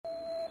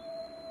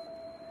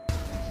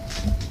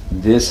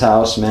This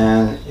house,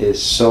 man,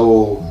 is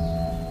so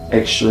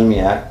extremely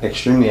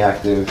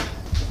active.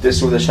 This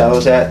is where the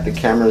shadow's at. The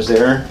camera's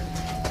there,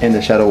 and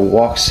the shadow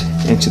walks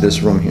into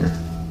this room here.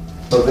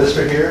 So this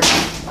right here,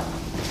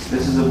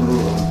 this is a blue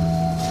room.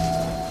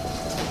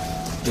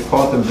 We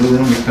call it the blue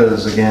room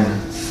because, again,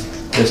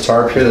 this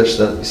tarp here, this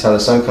is how the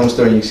sun comes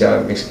through, and you see how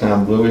it makes it kind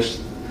of bluish.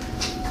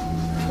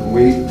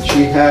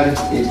 She had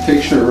a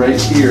picture right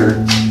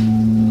here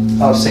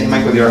of Saint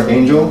Michael the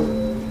Archangel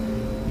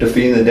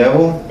defeating the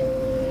devil,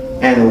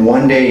 and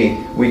one day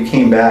we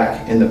came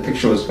back and the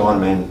picture was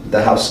gone, man.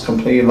 The house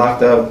completely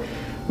locked up.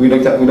 We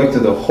looked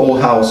at the whole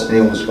house and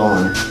it was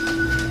gone.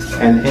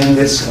 And in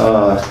this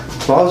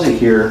closet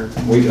here,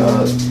 we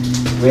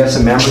had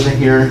some members in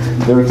here.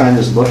 They were kind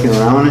of just looking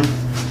around,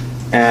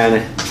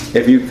 and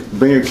if you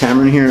bring your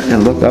camera in here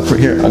and look up right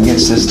here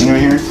against this thing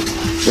right here,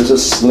 there's a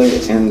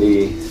slit in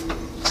the.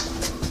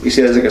 You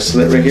see, there's like a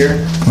slit right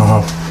here.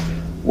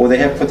 Well, they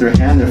have put their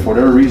hand there for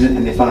whatever reason,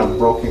 and they found a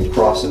broken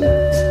cross in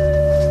there.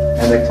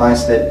 And the client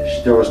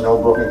said there was no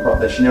broken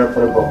cross. That she never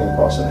put a broken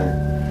cross in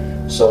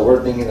there. So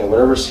we're thinking that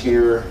whatever's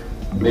here,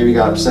 maybe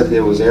got upset that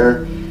it was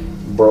there,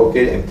 broke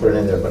it and put it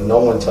in there, but no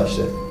one touched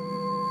it.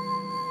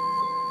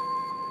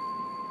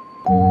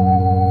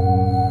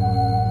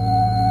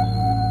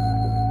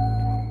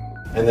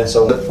 And then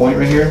so the point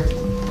right here,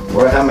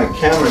 where I have my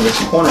camera in this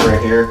corner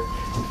right here,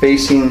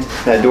 facing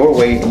that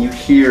doorway, and you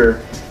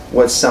hear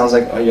what sounds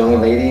like a young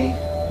lady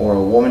or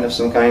a woman of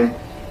some kind,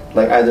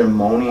 like either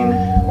moaning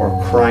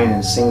or crying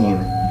and singing,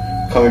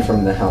 coming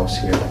from the house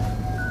here.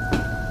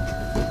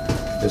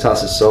 This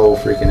house is so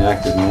freaking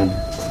active, man.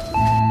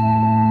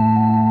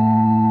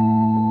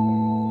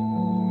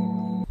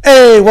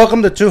 Hey,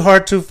 welcome to Too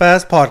Hard, Too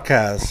Fast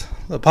podcast.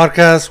 The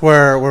podcast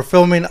where we're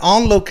filming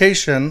on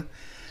location.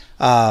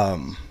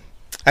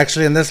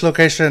 Actually, in this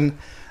location,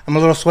 I'm a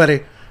little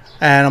sweaty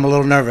and I'm a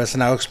little nervous,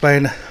 and I'll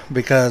explain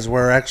because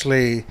we're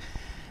actually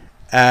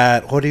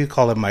at, what do you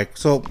call it, Mike?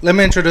 So let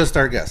me introduce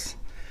our guest.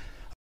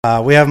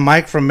 We have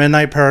Mike from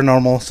Midnight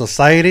Paranormal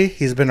Society.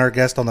 He's been our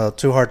guest on the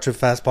Too Hard, Too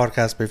Fast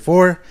podcast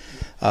before.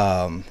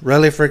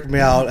 Really freaked me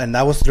out, and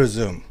that was through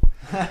Zoom.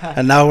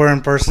 And now we're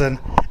in person,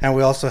 and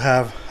we also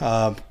have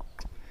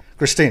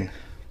Christine.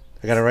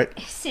 I got it right?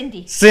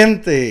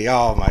 Cindy.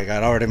 Oh my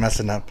God, already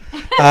messing up.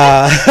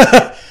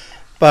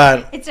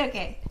 But it's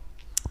okay.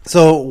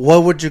 So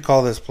what would you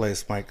call this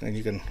place, Mike? And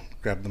you can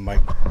grab the mic.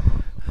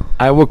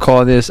 I would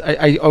call this,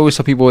 I always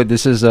tell people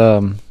this is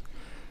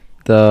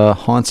the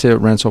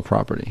haunted rental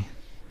property.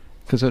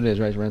 Because it is,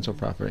 right? Rental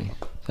property.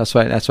 That's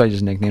why I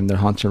just nicknamed their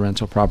haunted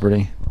rental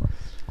property.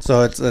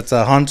 So it's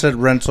a haunted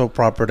rental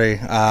property.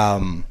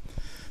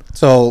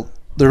 So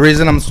the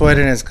reason I'm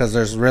sweating is because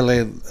there's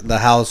really, the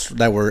house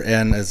that we're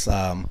in is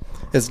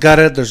it's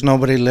gutted. There's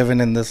nobody living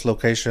in this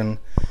location,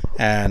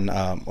 and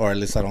or at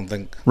least I don't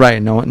think.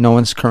 Right. No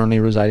one's currently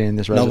residing in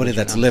this residence. Nobody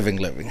that's right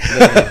living.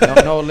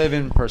 No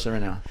living person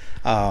right now.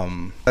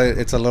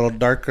 It's a little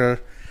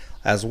darker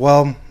as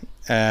well,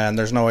 and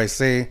there's no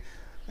AC,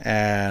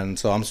 and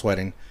so I'm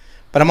sweating.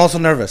 But I'm also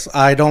nervous.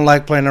 I don't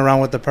like playing around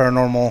with the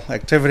paranormal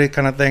activity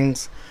kind of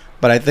things,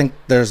 but I think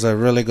there's a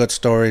really good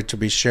story to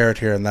be shared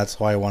here, and that's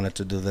why I wanted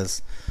to do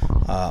this.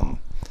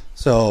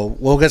 So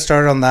we'll get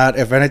started on that.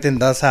 If anything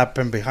does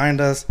happen behind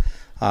us,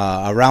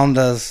 around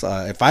us,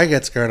 if I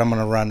get scared, I'm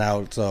going to run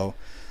out. So,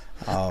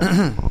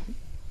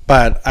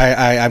 but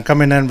I'm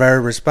coming in very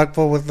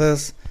respectful with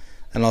this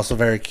and also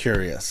very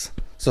curious.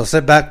 So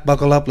sit back,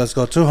 buckle up. Let's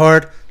go Too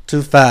Hard,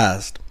 Too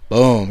Fast.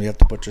 Boom. You have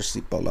to put your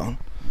seatbelt on.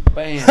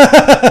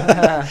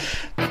 Bam.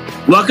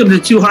 Welcome to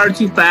Too Hard,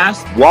 Too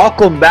Fast.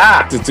 Welcome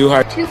back to Too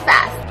Hard, Too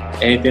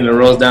Fast. Anything that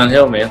rolls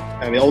downhill, man.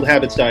 I mean, old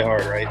habits die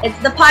hard, right? It's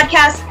the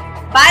podcast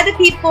by the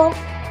people,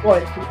 for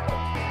the people.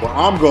 Well,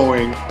 I'm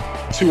going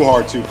Too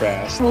Hard, Too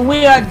Fast.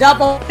 We are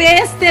double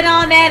fisted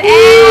on that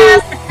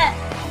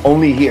ass.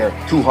 Only here,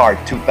 Too Hard,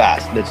 Too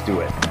Fast. Let's do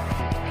it.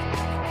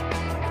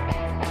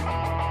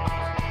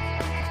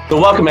 So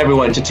welcome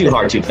everyone to Too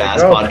Hard, Too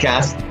Fast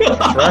podcast.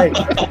 That's right.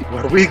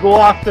 Where we go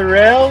off the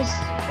rails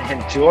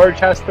and George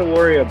has to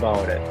worry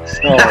about it.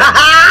 So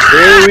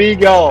here we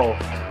go.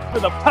 For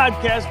the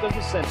podcast of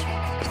the century.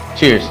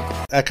 Cheers.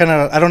 I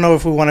don't know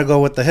if we want to go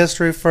with the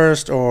history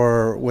first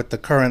or with the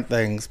current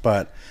things,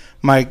 but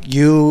Mike,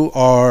 you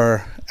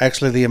are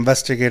actually the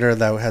investigator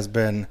that has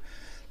been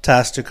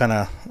tasked to kind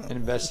of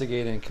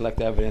investigate and collect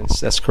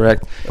evidence. That's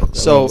correct.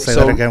 So say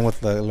that again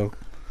with the little.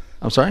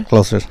 I'm sorry?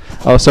 Closer.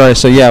 Oh, sorry.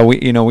 So yeah,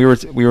 we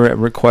were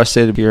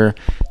requested here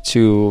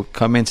to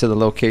come into the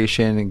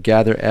location and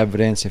gather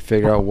evidence and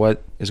figure out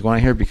what is going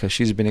on here because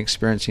she's been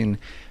experiencing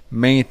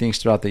many things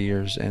throughout the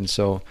years, and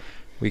so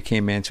we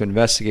came in to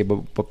investigate.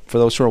 But for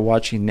those who are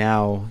watching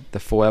now, the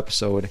full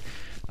episode,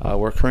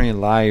 we're currently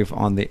live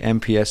on the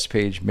MPS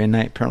page,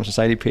 Midnight Paranormal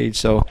Society page.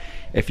 So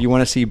if you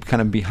want to see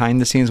kind of behind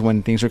the scenes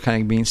when things are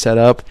kind of being set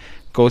up,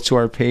 go to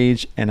our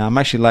page. And I'm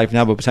actually live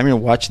now, but by the time you're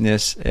watching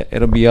this,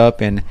 it'll be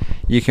up, and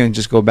you can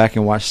just go back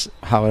and watch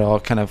how it all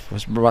kind of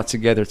was brought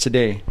together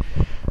today.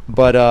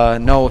 But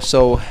no,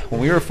 so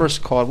when we were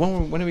first called,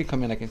 when did we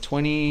come in? Like in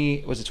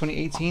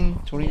 2018,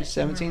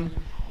 2017?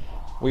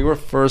 we were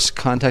first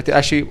contacted.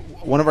 Actually,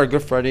 one of our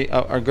good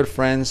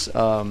friends,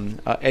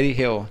 Eddie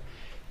Hill,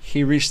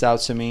 he reached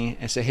out to me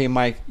and said, "Hey,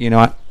 Mike,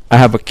 I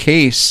have a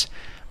case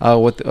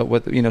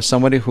with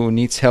somebody who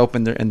needs help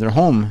in their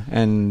home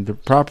and their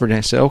property." And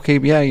I said, "Okay,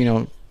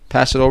 yeah,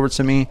 pass it over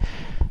to me.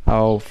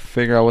 I'll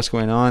figure out what's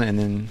going on." And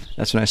then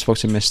that's when I spoke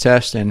to Miss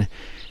Test, and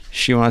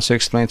she wanted to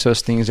explain to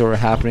us things that were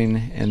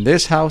happening in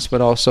this house,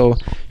 but also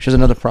she has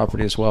another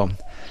property as well.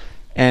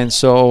 And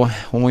so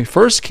when we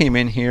first came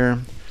in here,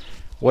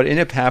 what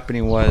ended up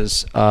happening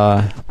was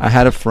I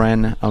had a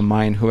friend of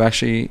mine who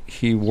actually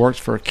he worked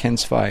for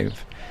Ken's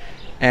 5,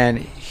 and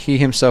he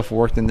himself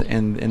worked in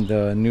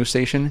the news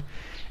station.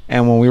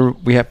 And when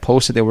we had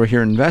posted that we're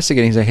here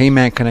investigating, he said, "Hey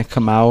man, can I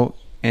come out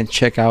and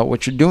check out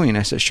what you're doing?"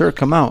 I said, "Sure,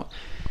 come out."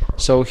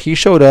 So he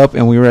showed up,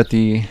 and we were at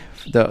the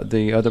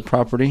other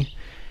property.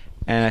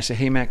 And I said,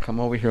 "Hey man, come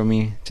over here with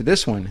me to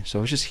this one." So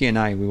it was just he and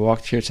I. We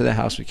walked here to the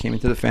house. We came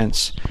into the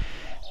fence.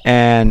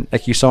 And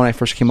like you saw when I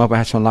first came up, I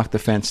had to unlock the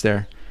fence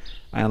there.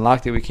 I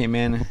unlocked it. We came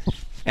in.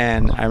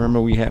 And I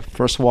remember we had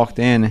first walked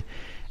in.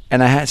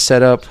 And I had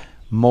set up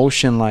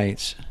motion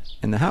lights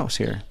in the house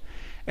here.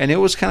 And it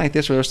was kind of like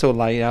this where there's still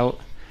light out.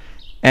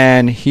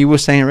 And he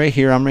was saying, "Right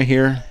here, I'm right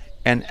here."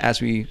 And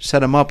as we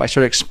set him up, I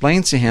started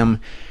explaining to him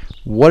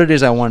what it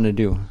is I wanted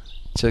to do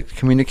to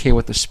communicate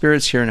with the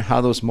spirits here and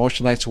how those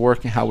motion lights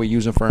work and how we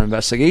use them for our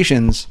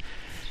investigations.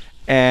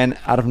 And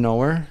out of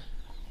nowhere,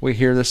 we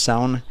hear the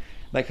sound.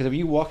 Like, 'cause if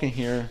you walk in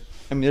here,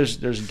 I mean,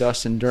 there's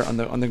dust and dirt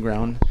on the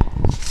ground.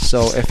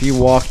 So if you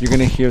walk, you're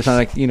gonna hear something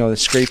like the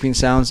scraping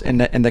sounds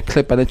and the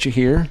clip I let you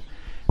hear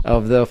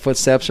of the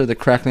footsteps or the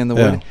crackling in the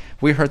wood.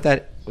 We heard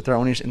that with our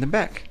own ears in the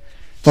back.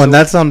 Well,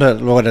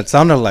 and what it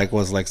sounded like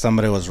was like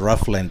somebody was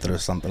ruffling through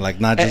something, like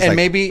not just. And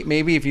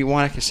maybe if you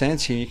want, I can send it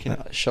to you. You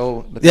can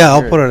show. Yeah,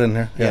 I'll put it in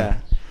here. Yeah.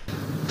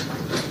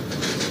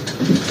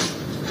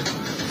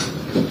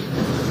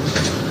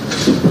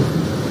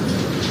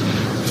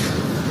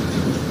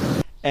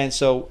 And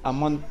so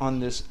I'm on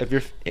this. If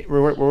you're,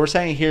 we're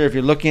saying here, if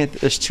you're looking at,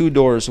 there's two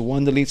doors.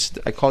 One that leads,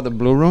 I call the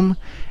blue room,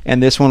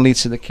 and this one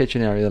leads to the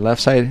kitchen area. The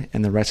left side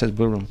and the right side is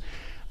blue room.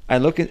 I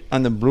look at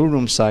on the blue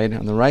room side,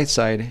 on the right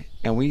side,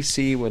 and we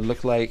see what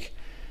looked like.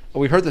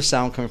 We heard the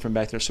sound coming from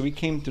back there, so we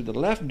came through the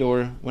left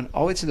door, went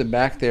all the way to the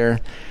back there.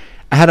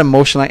 I had a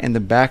motion light in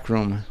the back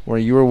room where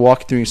you were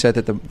walking through. You said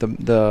that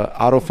the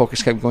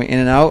autofocus kept going in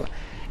and out.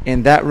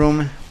 In that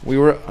room, we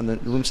were on the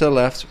room to the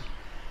left.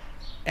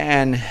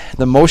 And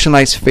the motion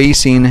light's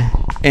facing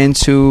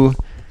into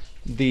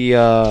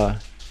the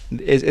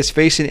it's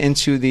facing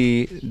into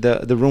the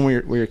room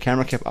where your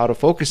camera kept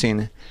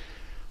autofocusing.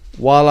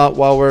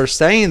 While we're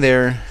staying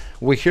there,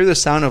 we hear the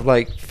sound of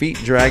like feet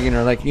dragging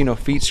or like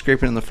feet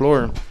scraping on the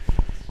floor.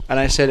 And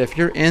I said, if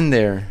you're in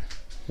there,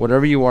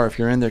 whatever you are, if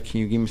you're in there,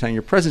 can you give me sign of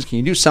your presence? Can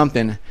you do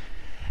something?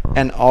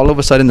 And all of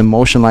a sudden, the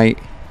motion light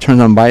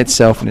turns on by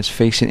itself and is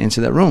facing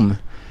into that room.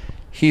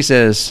 He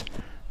says,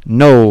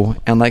 "No,"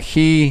 and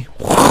he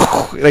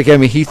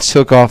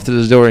took off to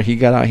this door. He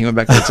got out. He went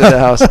back to the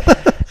house,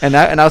 and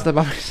I was by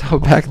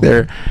myself back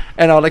there,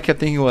 and all I kept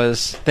thinking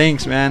was,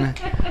 "Thanks, man."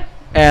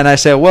 And I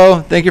said,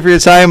 "Well, thank you for your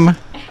time.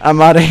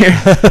 I'm out of here."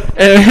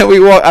 And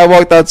I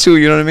walked out too.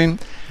 You know what I mean?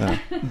 Yeah.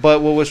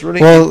 But what was really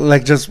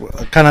just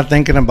kind of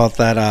thinking about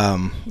that.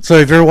 So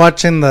if you're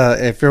watching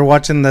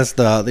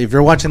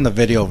the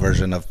video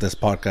version of this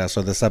podcast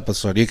or this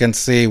episode, you can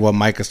see what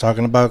Mike is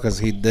talking about because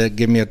he did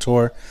give me a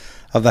tour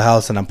of the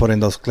house, and I'm putting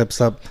those clips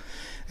up.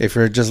 If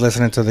you're just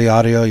listening to the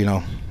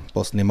audio,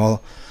 pues ni modo.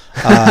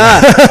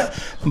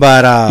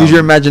 But use your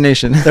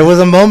imagination. There was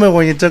a moment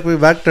when you took me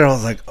back there. I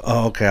was like,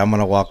 "Oh, okay, I'm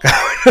gonna walk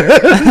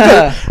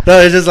out." No,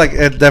 it's just like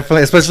it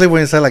definitely, especially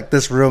when you say like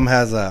this room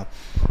has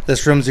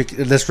this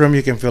room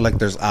you can feel like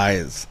there's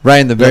eyes right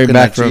in the very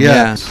back room.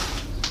 Yeah.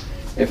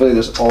 I feel like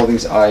there's all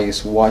these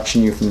eyes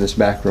watching you from this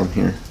back room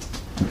here.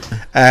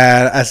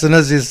 And as soon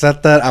as you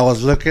said that, I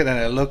was looking, and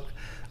it looked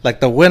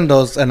like the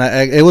windows, and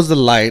it was the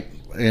light,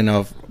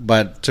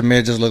 but to me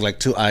it just looked like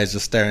two eyes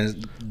just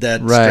staring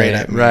dead straight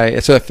at me.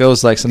 Right. So it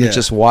feels like something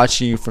just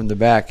watching you from the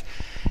back.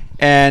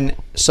 And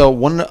so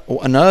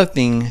another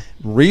thing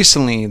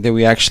recently that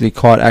we actually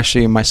caught,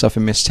 myself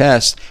and Miss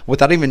Tess,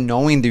 without even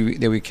knowing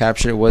that we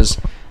captured it, was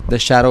the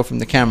shadow from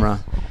the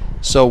camera.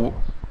 So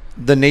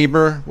the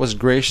neighbor was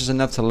gracious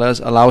enough to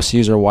allow us to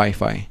use our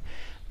Wi-Fi.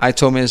 I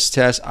told Ms.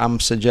 Tess I'm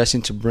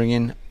suggesting to bring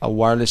in a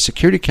wireless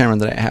security camera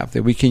that I have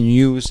that we can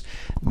use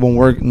when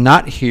we're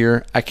not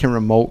here. I can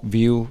remote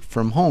view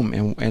from home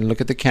and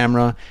look at the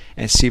camera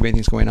and see if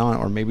anything's going on,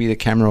 or maybe the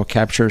camera will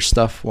capture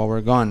stuff while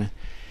we're gone.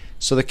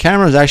 So the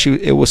camera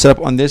it was set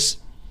up on this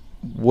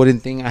wooden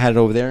thing. I had it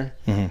over there,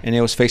 and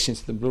it was facing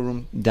to the blue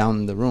room down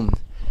in the room.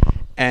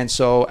 And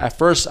so at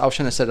first I was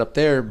trying to set it up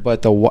there,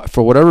 but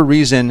for whatever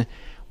reason,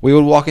 we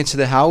would walk into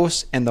the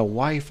house and the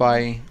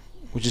Wi-Fi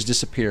would just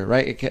disappear,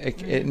 right? It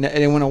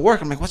didn't want to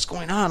work. I'm like, what's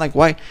going on? Like,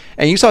 why?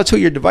 And you saw too,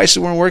 your devices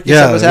weren't working.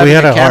 Yeah, so we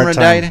had the a camera hard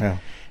time. died. Yeah.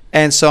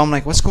 And so I'm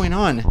like, what's going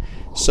on?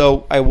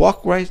 So I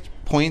walk right,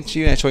 point to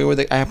you, and I show you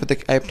where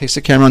I placed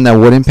the camera on that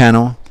wooden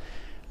panel.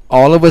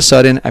 all of a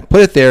sudden, I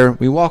put it there.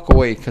 We walk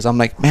away because I'm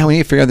like, man, we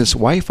need to figure out this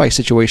Wi-Fi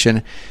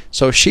situation.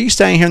 So she's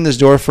standing here in this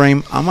door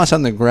frame. I'm outside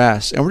on the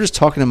grass, and we're just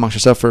talking amongst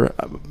ourselves for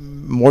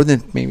more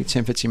than maybe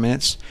 10, 15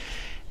 minutes.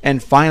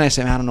 And finally, I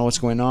said, man, I don't know what's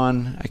going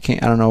on. I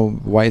don't know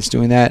why it's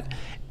doing that.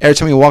 Every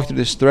time we walk through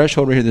this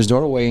threshold right here, this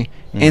doorway,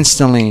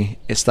 instantly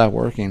it stopped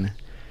working.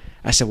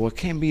 I said, well, it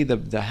can't be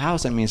the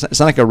house. I mean, it's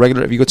not like a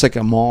regular, if you go to like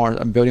a mall or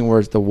a building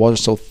where the walls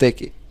are so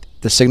thick,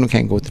 the signal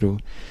can't go through.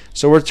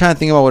 So we're trying to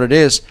think about what it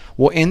is.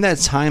 Well, in that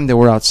time that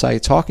we're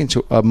outside talking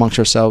to amongst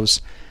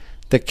ourselves,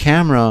 the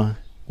camera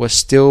was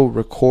still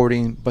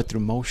recording, but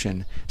through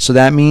motion. So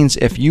that means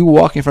if you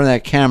walk in front of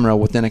that camera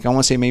within, like, I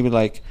want to say maybe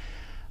like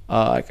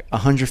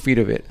 100 feet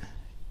of it,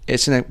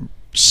 it's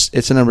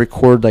gonna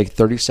record like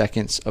 30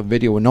 seconds of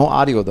video with no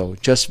audio though,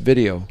 just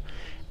video.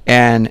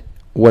 And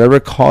whatever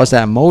caused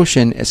that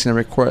motion, it's going to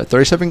record a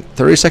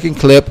 30 second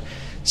clip,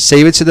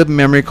 save it to the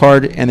memory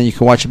card, and then you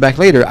can watch it back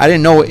later. I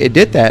didn't know it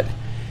did that.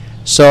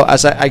 So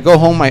as I go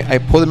home, I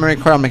pull the memory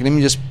card. I'm like, let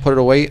me just put it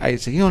away. I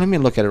say, let me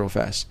look at it real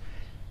fast.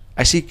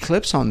 I see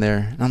clips on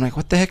there, and I'm like,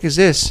 what the heck is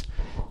this?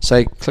 So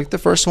I click the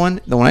first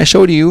one, the one I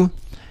showed you,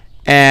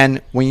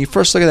 and when you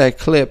first look at that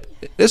clip,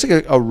 there's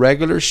like a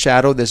regular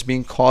shadow that's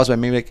being caused by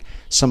maybe like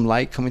some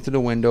light coming through the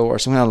window or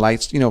some kind of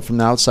lights, from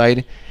the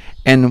outside.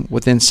 And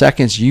within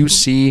seconds, you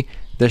see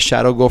the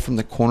shadow go from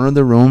the corner of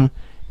the room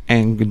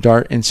and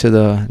dart into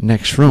the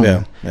next room.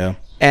 Yeah.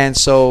 And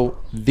so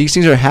these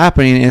things are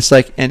happening, and it's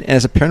like, and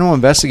as a paranormal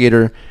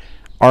investigator,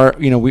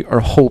 our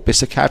hope is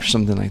to capture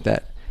something like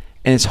that.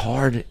 And it's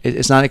hard.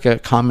 It's not like a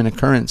common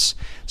occurrence.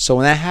 So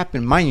when that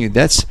happened, mind you,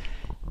 that's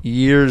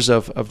years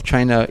of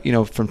trying to,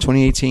 from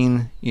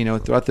 2018,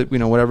 throughout the,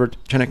 whatever,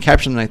 trying to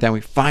capture something like that. We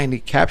finally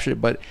captured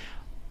it. But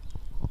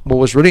what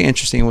was really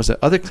interesting was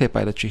the other clip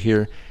I let you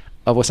hear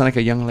of what's not like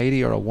a young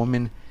lady or a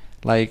woman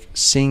like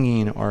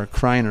singing or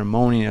crying or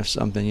moaning or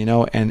something,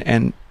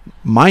 and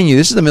mind you,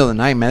 this is the middle of the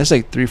night, man. It's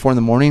like 3, 4 in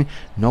the morning.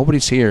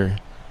 Nobody's here.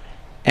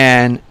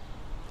 And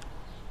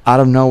out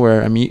of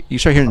nowhere, I mean, you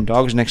start hearing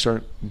dogs next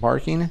door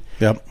barking.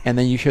 Yep. And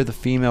then you hear the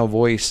female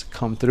voice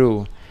come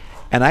through.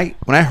 And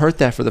when I heard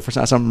that for the first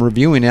time, as I'm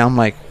reviewing it, I'm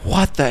like,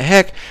 what the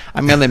heck?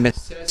 I mean, I let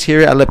Miss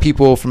hear it. I let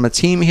people from the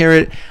team hear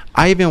it.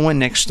 I even went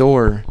next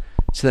door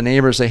to the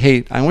neighbors, say,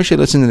 hey, I want you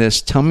to listen to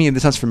this. Tell me if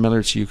this sounds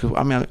familiar to you. Because,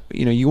 I mean,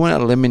 you want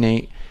to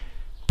eliminate,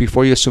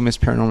 before you assume it's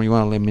paranormal, you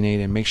want to eliminate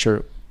and make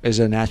sure it's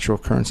a natural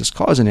occurrence that's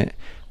causing it.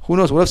 Who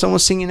knows? What if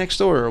someone's singing next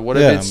door? Or what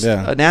if it's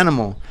an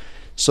animal?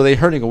 So they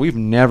heard it and go, we've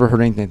never heard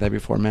anything like that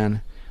before,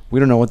 man. We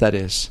don't know what that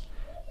is.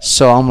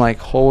 So I'm like,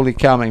 holy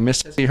cow. I'm like,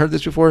 Miss, you heard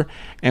this before?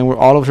 And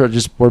all of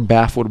us we're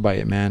baffled by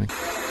it, man.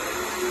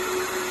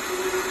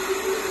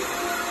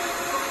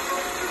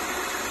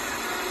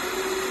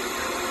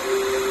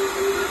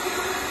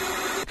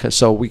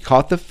 So we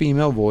caught the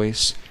female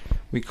voice,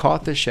 we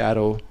caught the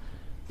shadow,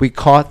 we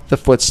caught the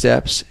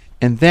footsteps,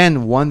 and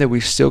then one that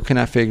we still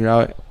cannot figure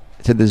out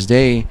to this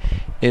day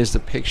is the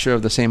picture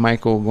of the St.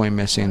 Michael going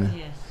missing.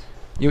 Yes.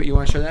 You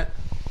want to share that?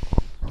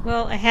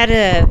 Well, I had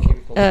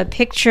a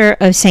picture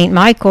of St.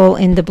 Michael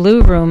in the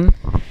Blue Room,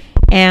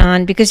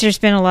 and because there's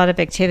been a lot of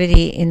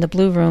activity in the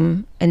Blue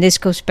Room, and this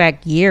goes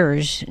back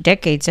years,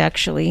 decades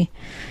actually,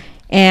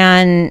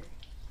 and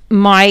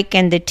Mike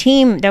and the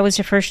team, that was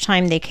the first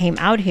time they came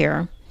out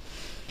here.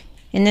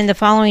 And then the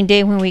following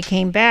day when we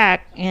came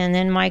back, and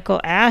then Michael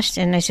asked,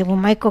 and I said, well,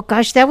 Michael,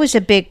 gosh, that was a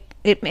big,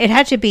 it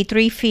had to be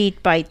 3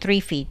 feet by 3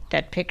 feet,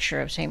 that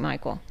picture of St.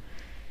 Michael.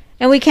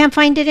 And we can't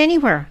find it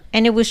anywhere.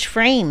 And it was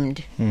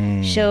framed.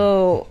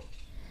 So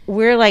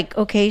we're like,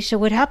 okay, so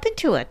what happened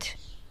to it?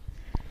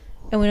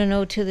 And we don't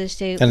know to this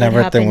day. And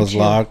everything was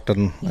locked,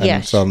 and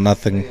so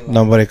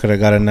nobody could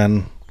have gotten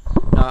in.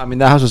 No, I mean,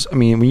 that house was,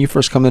 when you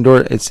first come in the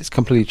door, it's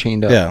completely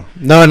chained up. Yeah.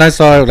 No, and I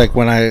saw it, like,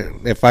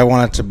 if I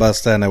wanted to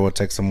bust in, it would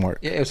take some work.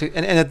 Yeah,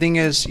 and the thing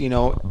is,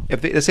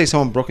 if let's say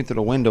someone broke into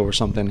the window or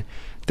something,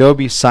 there would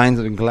be signs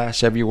of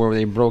glass everywhere where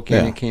they broke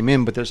in and came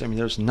in, but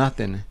there's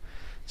nothing.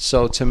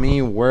 So to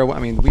me,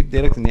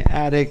 they looked in the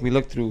attic, we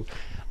looked through,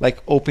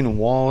 like, open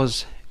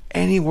walls,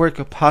 anywhere it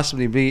could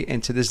possibly be,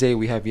 and to this day,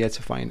 we have yet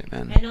to find it,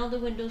 man. And all the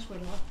windows were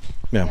locked.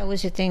 Yeah. That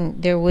was the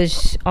thing.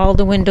 All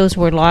the windows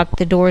were locked.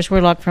 The doors were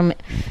locked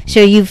so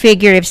you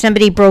figure if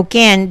somebody broke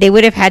in, they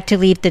would have had to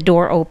leave the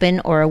door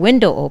open or a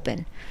window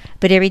open.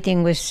 But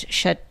everything was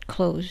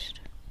closed.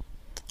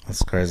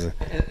 That's crazy.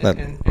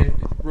 And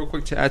real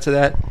quick to add to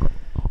that,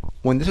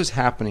 when this was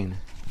happening,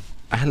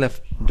 I had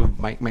left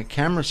my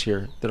cameras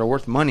here that are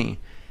worth money.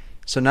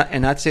 So not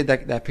to say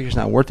that picture's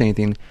not worth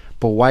anything,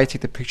 but why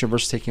take the picture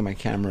versus taking my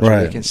cameras?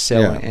 Right. They can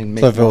sell it and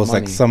make more money. So if it was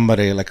money. like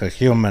somebody, like a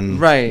human,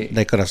 right,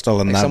 they could have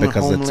stolen that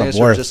because it's of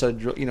worth. Or just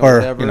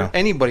whatever.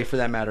 Anybody for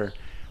that matter.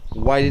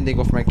 Why didn't they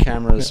go for my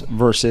cameras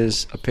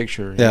versus a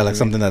picture? Yeah, like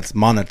something that's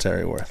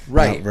monetary worth.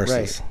 Right.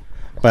 Versus.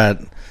 Right.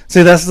 But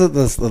see, that's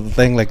the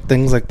thing. Like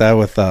things like that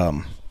with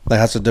that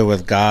has to do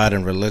with God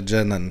and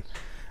religion, and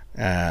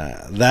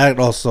that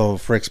also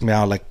freaks me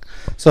out. Like,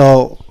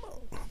 so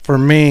for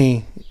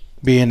me,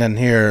 being in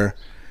here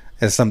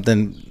is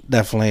something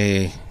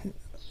definitely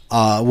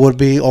would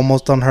be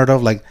almost unheard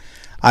of. Like,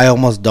 I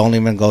almost don't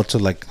even go to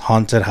like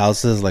haunted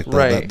houses, like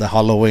the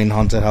Halloween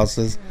haunted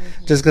houses,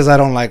 just because I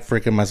don't like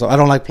freaking myself. I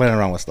don't like playing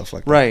around with stuff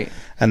like that. Right.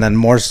 And then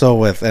more so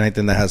with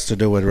anything that has to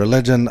do with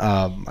religion.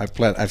 I've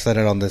said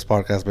it on this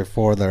podcast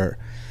before.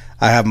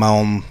 I have my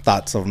own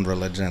thoughts on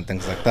religion and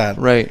things like that.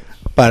 Right.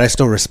 But I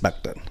still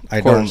respect it.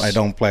 I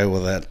don't play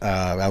with it.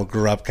 I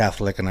grew up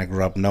Catholic, and I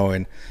grew up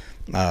knowing,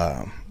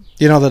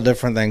 the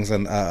different things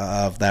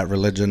of that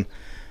religion.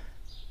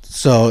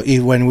 So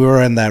when we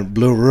were in that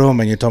blue room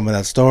and you told me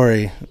that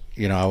story,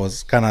 I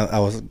was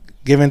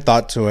giving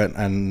thought to it,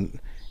 and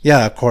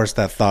yeah, of course,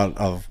 that thought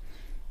of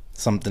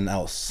something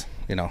else,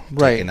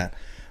 taking it.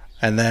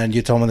 And then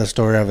you told me the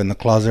story of in the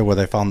closet where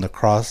they found the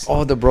cross.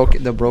 Oh, the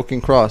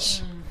broken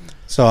cross.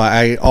 So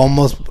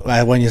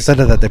when you said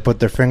that they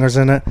put their fingers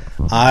in it,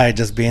 I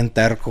just being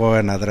terco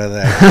and adrede,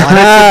 I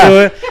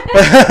wanted to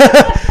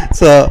do it.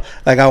 So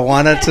like I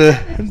wanted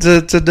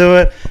to do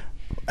it.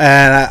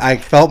 And I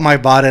felt my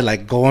body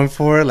like going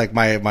for it, like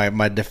my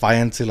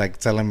defiancy, like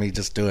telling me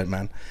just do it,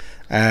 man.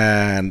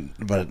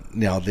 But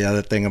the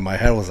other thing in my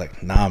head was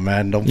like, nah,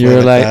 man, don't.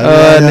 You're like,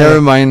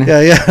 never mind.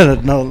 Yeah,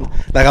 no,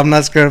 like I'm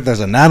not scared if there's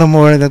an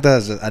animal or anything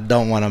like that. I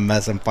don't want to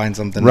mess and find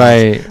something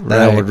else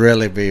that I would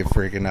really be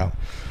freaking out.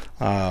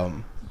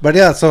 But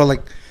yeah, so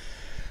like,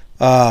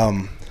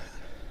 I'm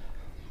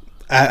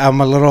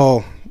a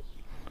little.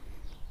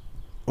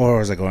 Where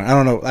was I going? I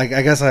don't know. I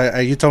guess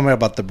you told me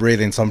about the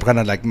breathing, so I'm kind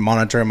of like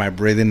monitoring my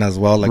breathing as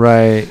well,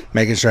 like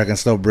making sure I can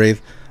still breathe.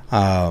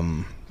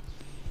 But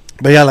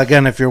yeah,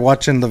 again, if you're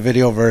watching the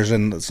video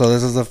version, so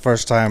this is the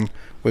first time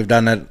we've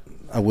done it.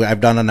 I've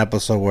done an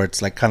episode where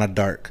it's like kind of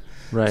dark,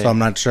 right? So I'm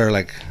not sure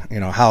like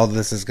how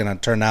this is gonna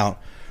turn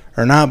out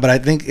or not, but I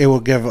think it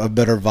will give a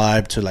better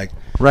vibe to like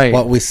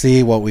what we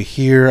see, what we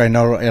hear. I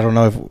don't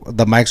know if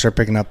the mics are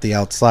picking up the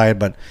outside,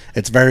 but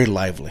it's very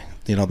lively.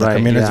 The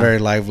community is very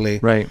lively,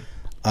 right?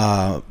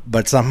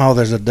 But somehow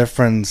there's a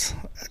difference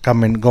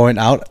going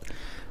out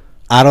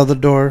of the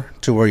door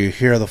to where you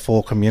hear the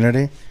full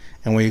community,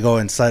 and when you go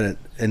inside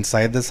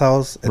this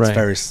house, it's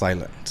very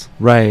silent.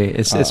 Right.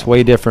 It's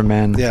way different,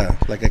 man. Yeah,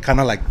 like it kind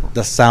of like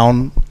the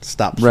sound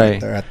stops right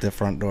there at the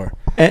front door.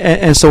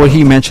 And so what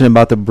he mentioned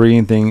about the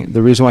breathing thing,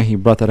 the reason why he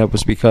brought that up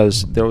was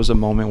because there was a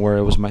moment where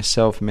it was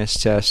myself, Miss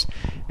Tess,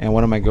 and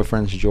one of my good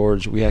friends,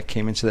 George. We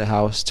came into the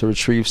house to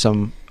retrieve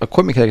some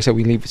equipment. Like I said,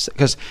 we leave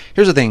because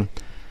here's the thing.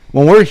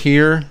 When we're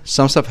here,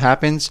 some stuff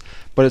happens,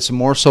 but it's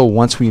more so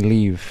once we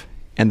leave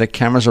and the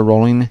cameras are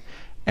rolling.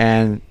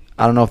 And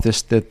I don't know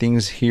if the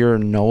things here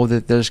know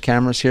that there's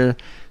cameras here,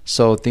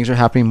 so things are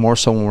happening more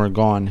so when we're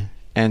gone.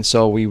 And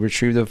so we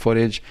retrieved the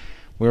footage.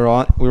 We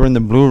were in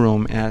the blue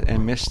room,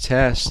 and Miss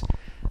Tess,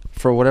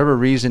 for whatever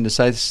reason,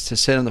 decides to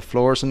sit on the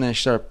floor or something. And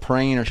she started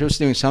praying, or she was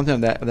doing something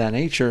of that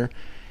nature.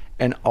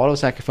 And all of a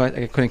sudden, I felt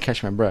like I couldn't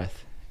catch my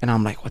breath. And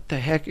I'm like, what the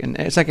heck? And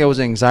it's like it was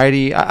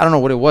anxiety. I don't know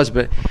what it was,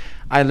 but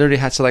I literally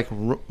had to like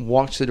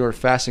walk to the door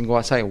fast and go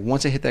outside.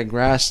 Once I hit that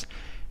grass,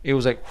 it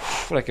was like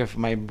if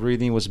my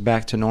breathing was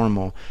back to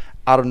normal.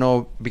 I don't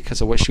know, because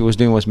of what she was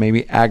doing was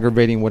maybe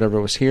aggravating whatever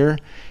was here.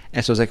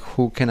 And so it's like,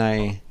 who can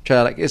I try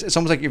to, like, it's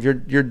almost like if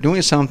you're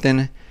doing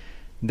something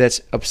that's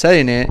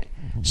upsetting it,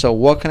 so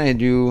what can I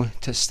do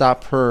to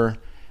stop her?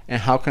 And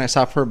how can I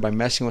stop her? By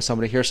messing with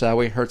somebody here, so that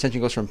way her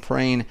attention goes from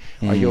praying,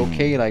 are you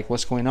okay? Like,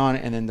 what's going on?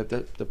 And then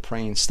the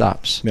praying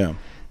stops. Yeah.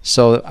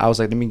 So I was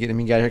like, let me get out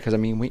of here, because I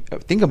mean,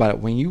 think about it.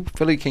 When you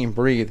really can't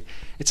breathe,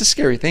 it's a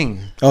scary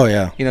thing. Oh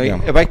yeah.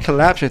 If I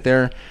collapse right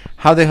there,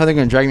 how the hell are they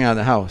going to drag me out of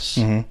the house?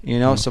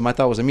 Mm-hmm. So my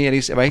thought was, me at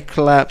least, if I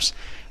collapse,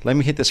 let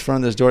me hit this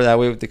front of this door. That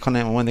way, if they call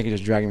 911, they can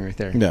just drag me right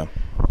there. Yeah.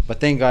 But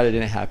thank God it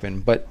didn't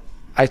happen. But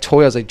I told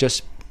you, I was like,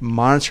 just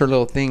monitor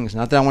little things.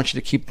 Not that I want you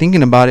to keep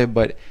thinking about it,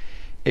 but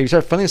if you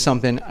start feeling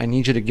something, I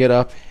need you to get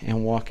up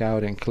and walk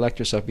out and collect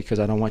yourself, because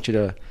I don't want you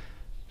to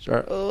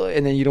start,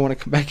 and then you don't want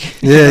to come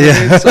back.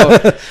 Yeah. So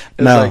it's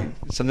like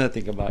something to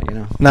think about,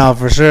 No,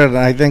 for sure. And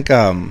I think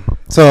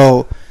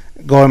so.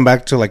 Going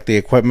back to like the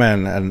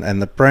equipment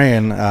and the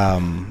praying,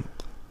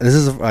 this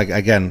is like,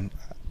 again,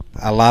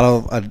 a lot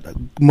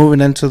of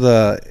moving into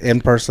the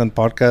in-person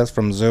podcast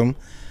from Zoom.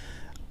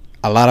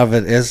 A lot of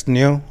it is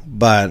new,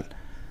 but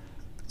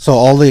so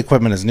all the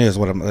equipment is new is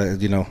what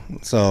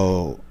I'm,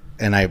 so,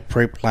 and I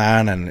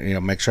pre-plan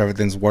and make sure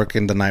everything's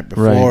working the night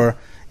before,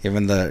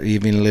 even the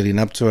evening leading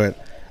up to it.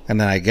 And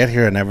then I get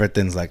here and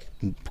everything's like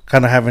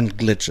kind of having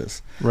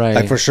glitches. Right.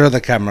 Like for sure the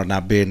camera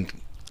not being,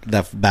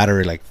 the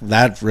battery, like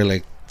that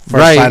really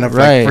first sign of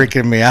like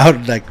freaking me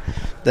out. Like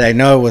I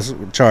know it was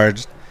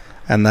charged.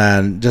 And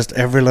then just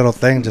every little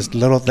thing, just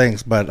little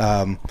things. But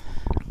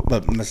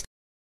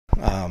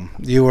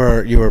you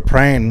were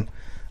praying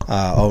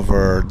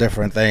over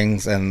different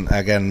things, and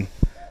again,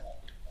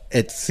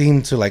 it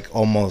seemed to like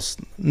almost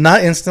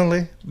not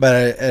instantly, but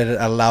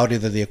it allowed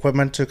either the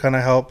equipment to kind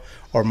of help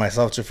or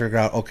myself to figure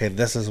out, okay,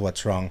 this is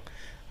what's wrong.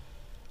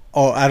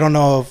 Or I don't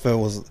know if it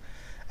was,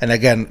 and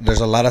again,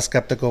 there's a lot of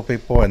skeptical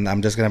people, and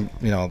I'm just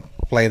gonna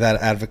play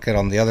that advocate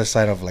on the other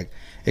side of like,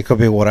 it could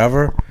be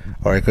whatever,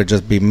 or it could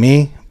just be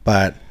me.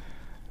 But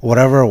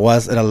whatever it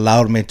was, it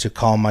allowed me to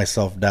calm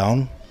myself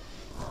down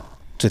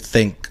to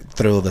think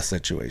through the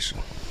situation?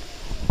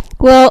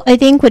 Well, I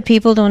think what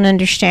people don't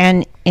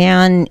understand,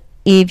 and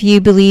if you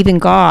believe in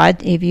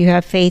God, if you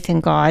have faith in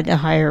God, a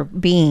higher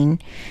being,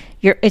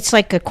 it's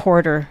like a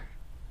quarter.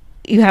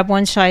 You have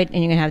one side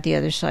and you can have the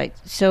other side.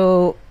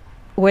 So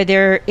where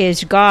there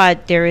is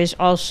God, there is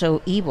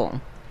also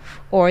evil,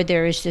 or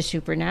there is the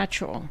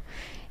supernatural.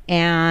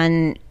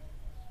 And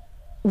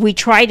we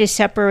try to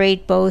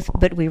separate both,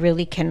 but we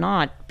really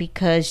cannot,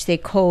 because they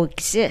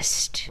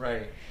coexist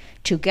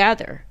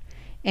together.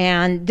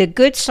 And the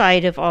good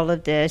side of all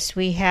of this,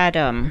 we had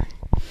a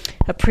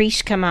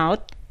priest come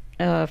out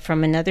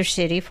from another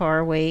city far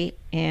away,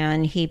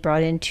 and he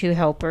brought in 2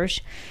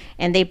 helpers,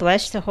 and they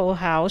blessed the whole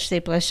house. They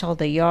blessed all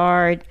the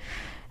yard.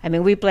 I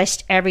mean, we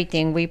blessed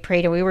everything. We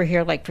prayed, and we were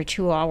here like for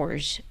 2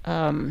 hours.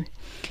 And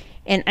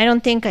I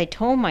don't think I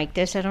told Mike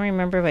this. I don't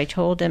remember if I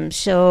told him.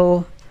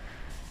 So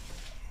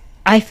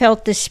I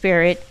felt the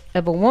spirit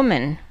of a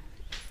woman,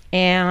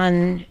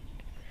 and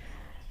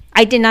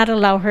I did not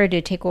allow her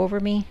to take over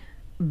me,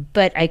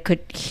 but I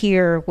could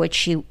hear what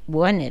she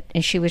wanted,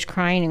 and she was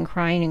crying and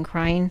crying and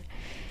crying.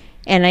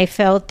 And I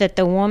felt that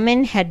the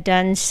woman had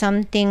done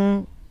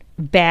something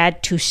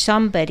bad to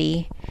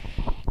somebody,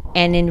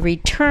 and in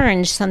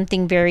return,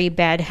 something very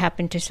bad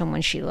happened to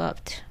someone she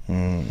loved.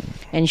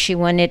 And she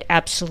wanted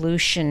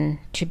absolution,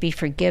 to be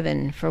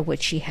forgiven for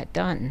what she had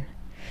done.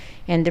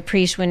 And the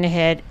priest went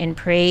ahead and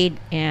prayed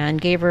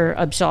and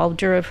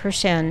absolved her of her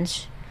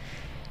sins.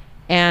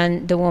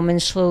 And the woman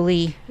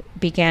slowly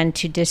began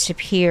to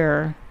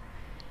disappear.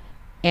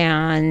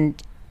 And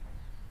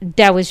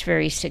that was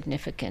very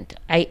significant.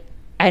 I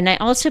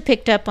also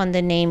picked up on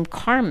the name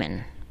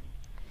Carmen.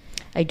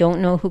 I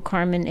don't know who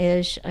Carmen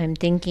is. I'm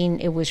thinking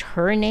it was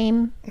her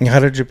name.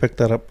 How did you pick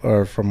that up,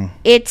 or from?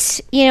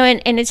 It's,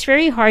 and it's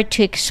very hard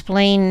to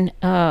explain.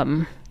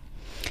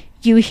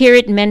 You hear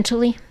it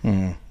mentally.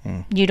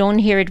 You don't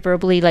hear it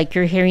verbally like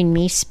you're hearing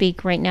me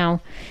speak right now.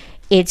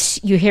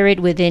 You hear it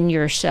within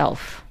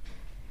yourself.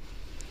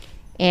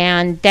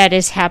 And that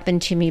has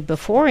happened to me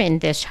before in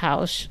this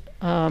house.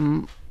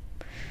 When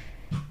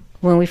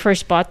we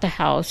first bought the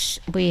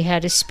house, we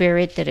had a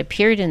spirit that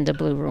appeared in the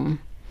blue room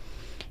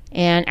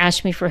and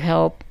asked me for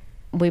help.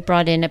 We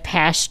brought in a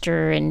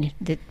pastor and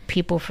the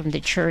people from the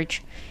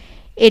church.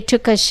 It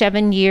took us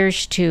 7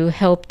 years to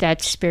help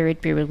that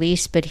spirit be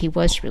released, but he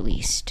was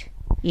released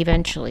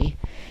eventually.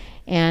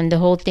 And the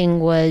whole thing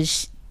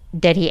was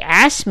that he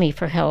asked me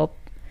for help.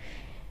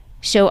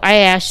 So I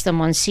asked the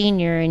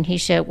Monsignor, and he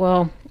said,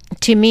 well,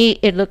 to me,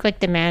 it looked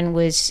like the man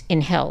was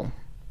in hell,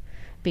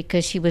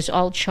 because he was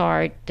all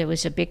charred. There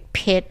was a big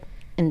pit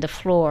in the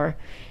floor,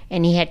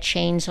 and he had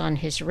chains on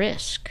his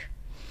wrist.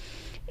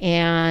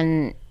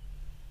 And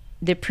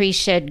the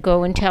priest said,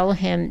 go and tell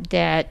him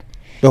that...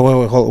 But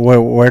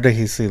where did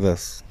he see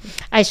this?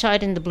 I saw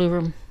it in the blue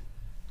room.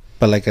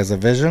 But like as a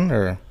vision,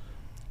 or?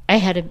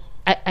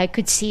 I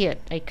could see it.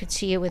 I could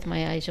see it with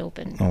my eyes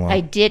open. Oh, wow.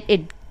 It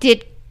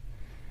did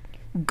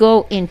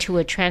go into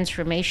a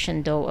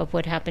transformation, though, of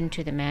what happened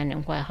to the man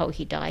and how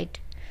he died.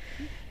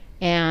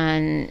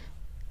 And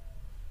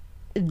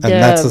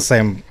that's the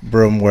same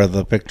room where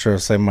the picture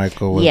of St.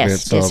 Michael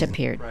was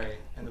disappeared. Right.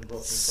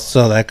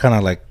 So that kind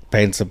of like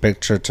paints a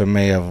picture to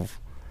me of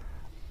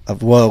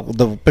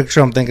the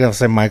picture I'm thinking of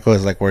St. Michael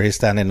is like where he's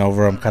standing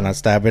over him, kind of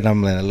stabbing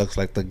him, and it looks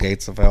like the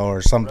gates of hell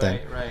or something,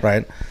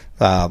 right?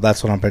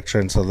 That's what I'm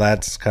picturing. So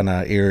that's kind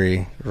of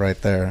eerie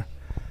right there.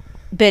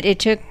 But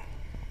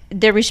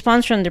the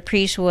response from the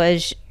priest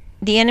was,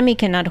 the enemy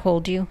cannot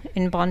hold you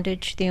in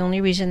bondage. The only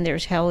reason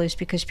there's hell is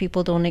because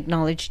people don't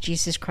acknowledge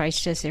Jesus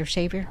Christ as their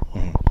Savior.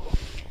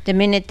 The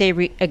minute they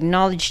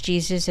acknowledge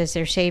Jesus as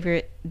their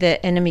Savior,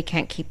 the enemy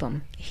can't keep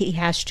them. He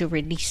has to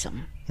release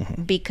them,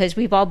 because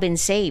we've all been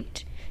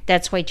saved.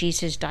 That's why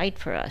Jesus died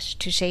for us,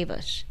 to save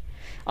us.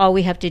 All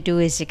we have to do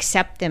is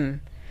accept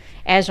him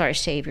as our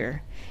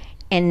Savior,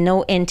 and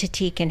no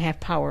entity can have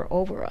power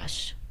over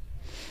us.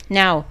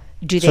 Now,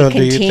 do they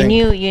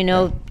continue,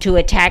 to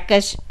attack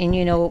us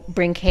and,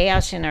 bring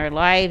chaos in our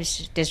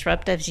lives,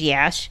 disrupt us?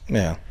 Yes.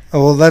 Yeah.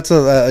 Well, that's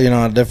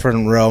a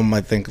different realm. I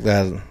think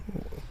that,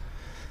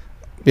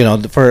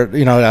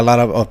 a lot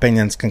of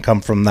opinions can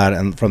come from that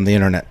and from the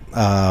internet.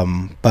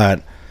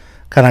 But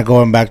kind of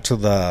going back to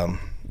the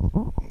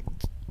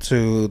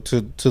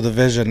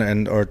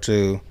vision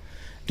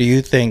do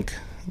you think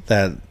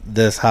that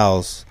this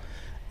house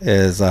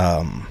is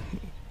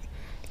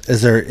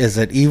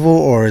it evil,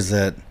 or is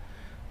it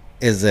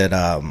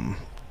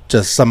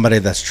just somebody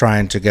that's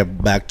trying to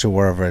get back to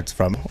wherever it's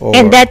from?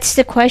 And that's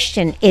the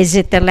question. Is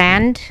it the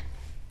land,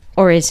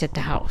 or is it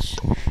the house?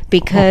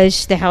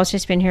 Because the house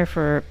has been here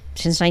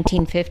since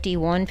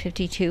 1951,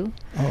 52.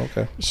 Oh,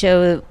 okay.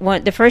 So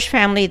the first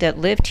family that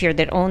lived here,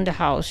 that owned the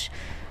house,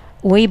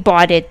 we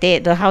bought it.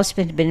 The house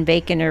had been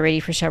vacant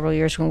already for several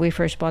years when we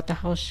first bought the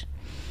house.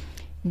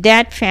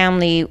 That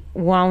family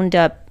wound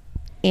up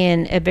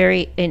in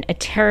a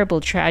terrible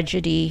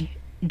tragedy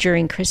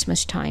during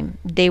Christmas time.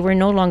 They were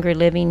no longer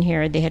living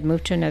here. They had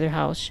moved to another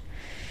house.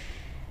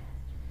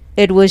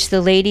 It was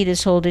the lady that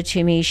sold it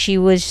to me. She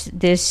was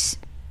this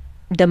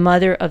the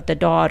mother of the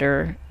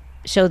daughter.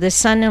 So the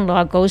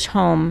son-in-law goes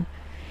home,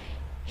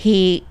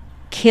 he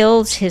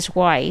kills his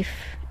wife,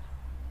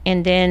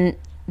 and then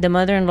the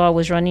mother-in-law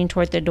was running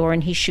toward the door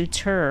and he shoots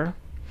her,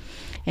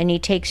 and he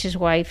takes his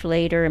wife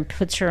later and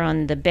puts her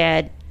on the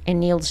bed and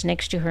kneels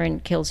next to her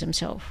and kills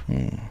himself.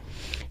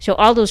 So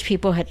all those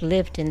people had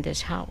lived in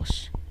this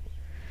house.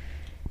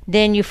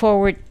 Then you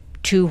forward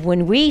to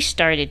when we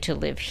started to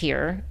live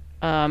here,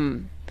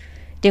 then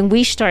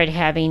we started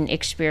having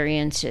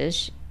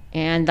experiences,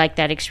 and like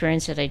that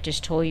experience that I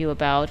just told you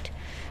about.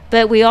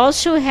 But we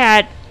also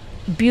had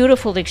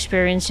beautiful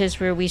experiences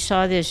where we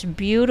saw this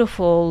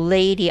beautiful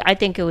lady. I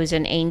think it was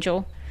an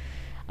angel.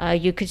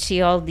 You could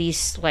see all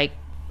these like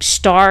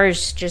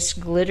stars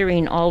just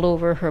glittering all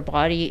over her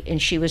body,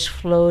 and she was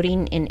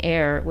floating in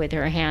air with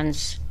her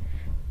hands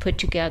put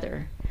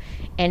together.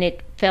 And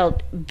it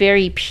felt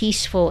very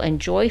peaceful and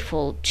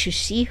joyful to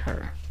see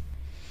her.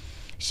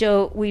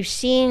 So we've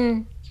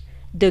seen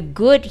the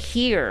good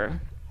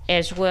here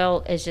as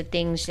well as the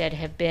things that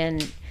have been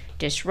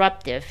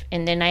disruptive.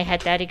 And then I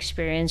had that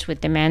experience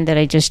with the man that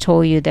I just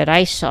told you that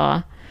I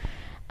saw.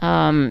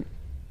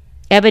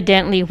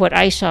 Evidently what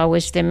I saw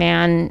was the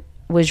man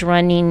was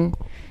running.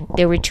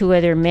 There were two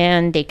other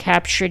men. They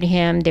captured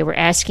him. They were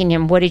asking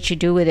him, what did you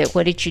do with it?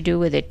 What did you do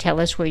with it? Tell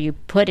us where you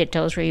put it.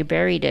 Tell us where you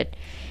buried it.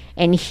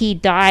 And he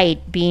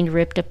died being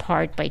ripped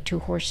apart by two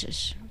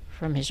horses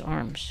from his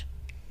arms.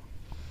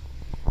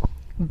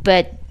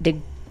 But the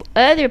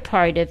other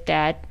part of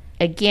that,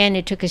 again,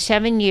 it took us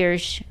 7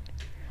 years.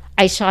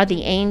 I saw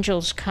the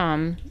angels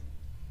come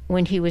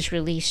when he was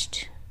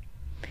released.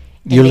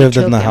 You lived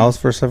in the house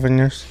for 7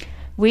 years?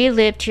 We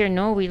lived here.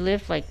 No, we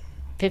lived like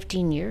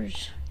 15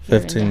 years.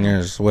 15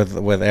 years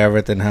with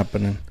everything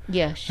happening.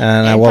 Yes.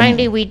 And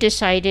finally we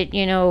decided,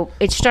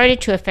 it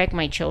started to affect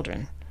my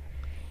children.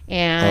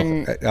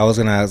 And okay. I was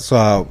going to ask,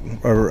 so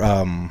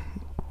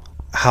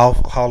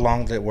how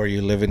long were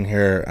you living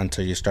here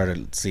until you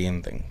started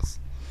seeing things?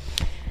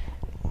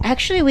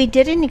 Actually, we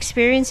didn't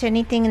experience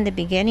anything in the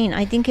beginning.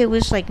 I think it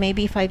was like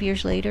maybe 5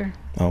 years later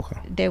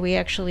that we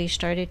actually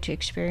started to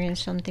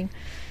experience something.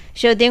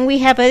 So then we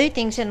have other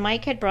things, and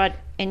Mike had brought,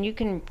 and you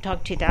can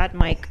talk to that,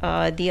 Mike,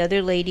 the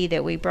other lady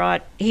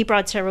that he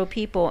brought several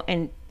people,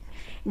 and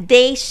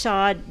they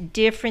saw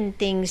different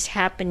things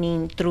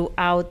happening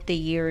throughout the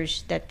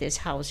years that this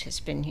house has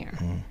been here.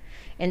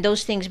 And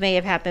those things may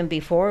have happened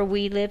before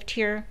we lived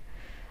here.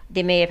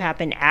 They may have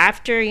happened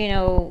after,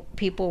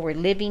 people were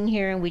living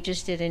here and we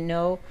just didn't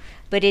know.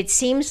 But it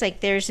seems like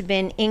there's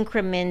been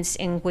increments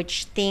in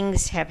which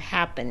things have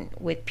happened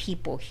with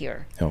people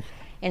here. Okay.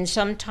 And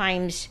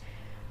sometimes,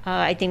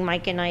 I think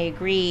Mike and I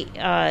agree,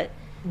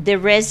 the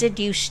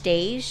residue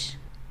stays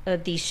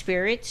of these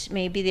spirits.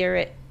 Maybe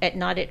they're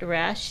not at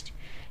rest.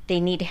 They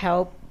need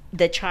help.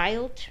 The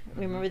child,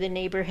 remember the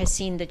neighbor has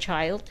seen the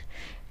child.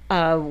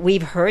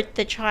 We've hurt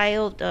the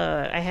child.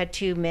 I had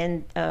two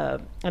men, a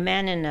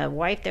man and a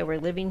wife that were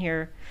living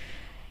here,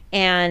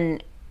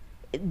 and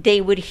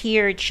they would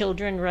hear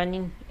children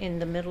running in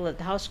the middle of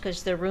the house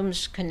because the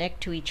rooms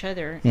connect to each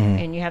other,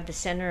 and you have the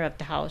center of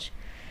the house,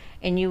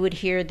 and you would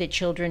hear the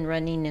children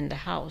running in the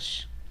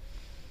house.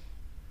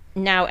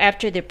 Now,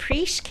 after the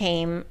priest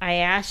came, I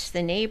asked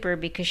the neighbor,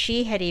 because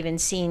she had even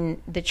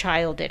seen the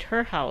child at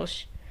her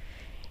house,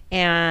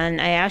 and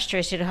I asked her,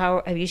 I said,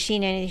 "How have you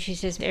seen anything?" She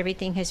says,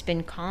 "Everything has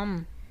been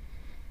calm.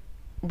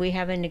 We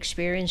haven't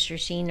experienced or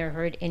seen or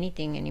heard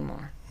anything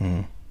anymore."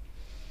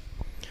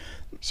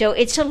 So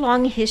it's a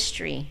long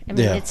history. I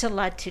mean, it's a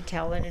lot to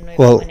tell. I don't know if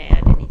you want to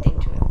add anything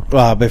to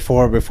it.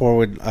 Before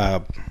we,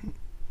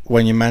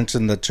 when you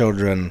mentioned the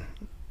children,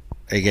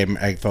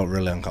 I felt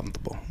really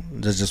uncomfortable.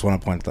 Just want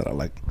to point that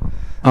out.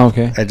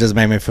 Okay. It just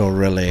made me feel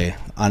really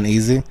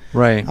uneasy.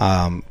 Right.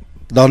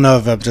 Don't know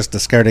if I'm just a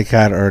scaredy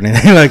cat or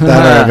anything like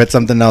that, or if it's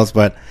something else,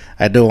 but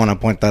I do want to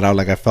point that out.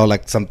 I felt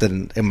like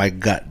something in my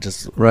gut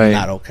just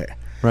not okay.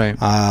 Right.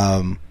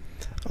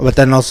 But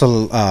then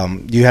also,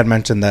 you had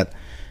mentioned that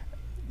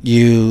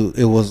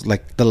it was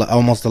like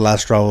almost the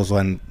last straw was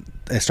when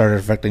it started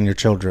affecting your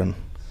children.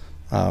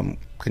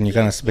 Can you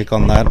kind of speak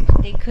on that?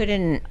 They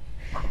couldn't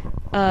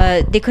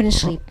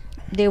sleep.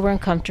 They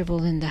weren't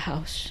comfortable in the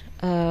house.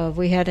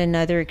 We had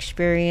another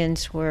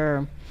experience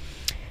where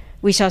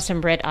we saw some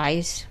red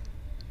eyes,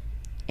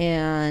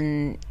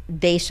 and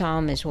they saw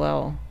them as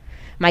well.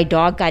 My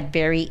dog got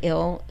very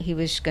ill. He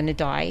was going to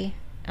die.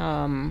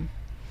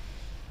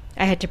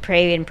 I had to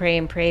pray and pray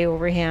and pray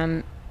over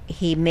him.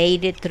 He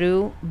made it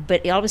through,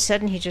 but all of a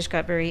sudden he just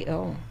got very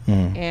ill.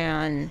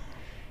 And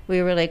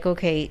we were like,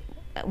 okay,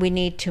 we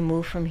need to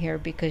move from here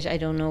because I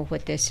don't know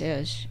what this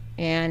is.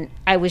 And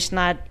I was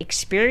not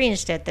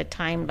experienced at the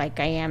time like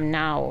I am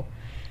now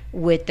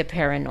with the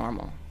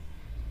paranormal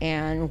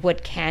and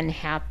what can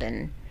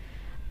happen.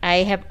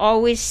 I have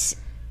always,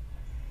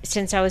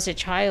 since I was a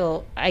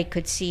child, I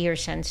could see or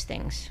sense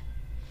things.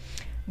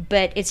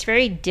 But it's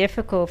very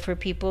difficult for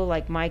people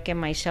like Mike and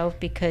myself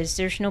because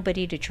there's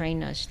nobody to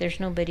train us. There's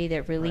nobody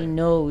that really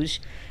knows.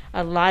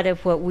 A lot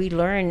of what we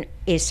learn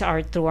is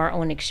through our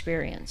own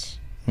experience.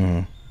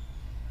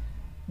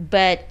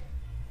 But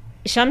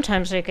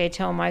sometimes, like I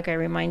tell Mike, I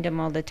remind him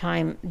all the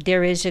time,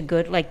 there is a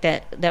good, like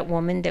that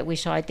woman that we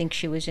saw, I think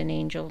she was an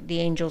angel, the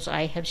angels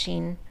I have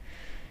seen.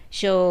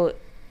 So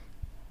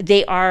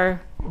they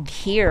are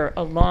here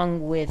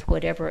along with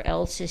whatever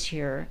else is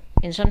here.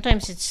 And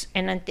sometimes it's,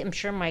 and I'm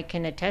sure Mike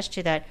can attest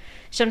to that,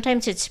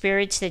 sometimes it's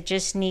spirits that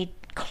just need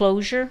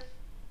closure,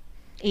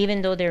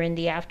 even though they're in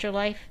the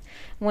afterlife.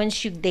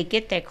 Once they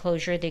get that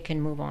closure, they can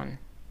move on.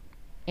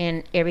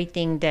 And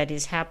everything that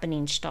is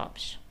happening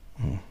stops.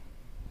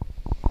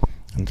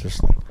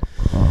 Interesting.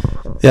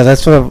 Yeah,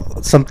 that's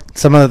what some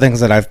of the things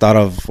that I've thought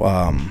of.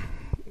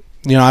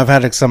 I've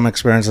had some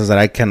experiences that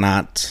I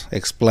cannot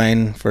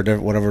explain for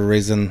whatever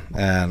reason,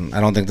 and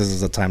I don't think this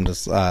is the time to.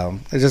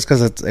 It's just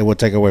because it would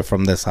take away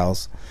from this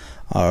house,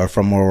 or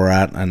from where we're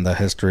at and the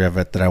history of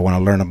it that I want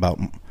to learn about.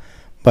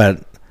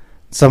 But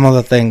some of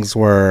the things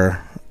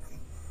where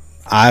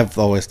I've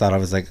always thought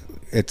of is like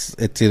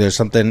it's either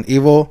something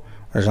evil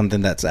or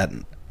something that's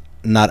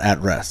not at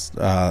rest.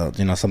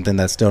 Something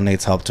that still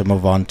needs help to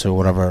move on to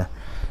whatever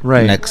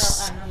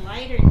next. Well, on a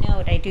lighter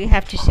note, I do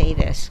have to say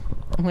this.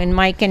 When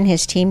Mike and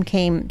his team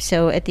came,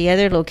 so at the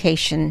other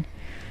location,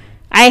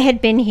 I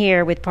had been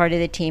here with part of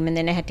the team, and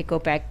then I had to go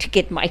back to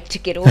get Mike to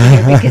get over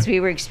there because we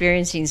were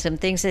experiencing some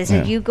things. I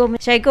said, "You go."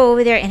 So I go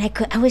over there, and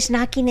I was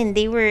knocking, and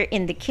they were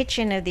in the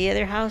kitchen of the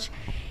other house,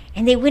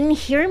 and they wouldn't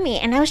hear me.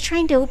 And I was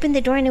trying to open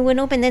the door, and it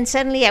wouldn't open. Then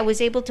suddenly, I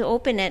was able to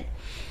open it.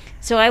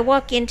 So I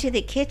walk into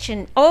the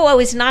kitchen. Oh, I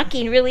was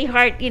knocking really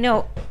hard.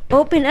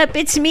 Open up,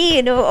 it's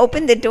me.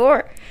 Open the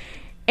door,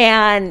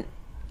 and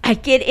I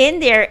get in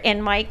there,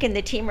 and Mike and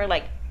the team are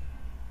like,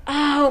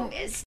 "Oh,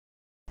 Miss,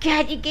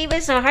 God, you gave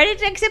us a heart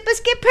attack. Except let's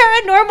get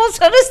paranormal."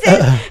 So does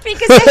this,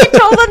 because I had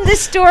told them the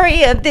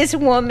story of this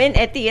woman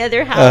at the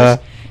other house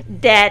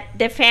that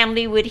the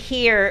family would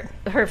hear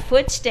her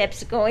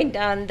footsteps going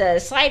down the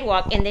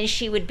sidewalk, and then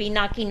she would be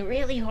knocking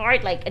really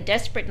hard, like a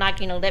desperate knock,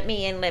 let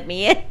me in, let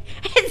me in.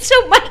 And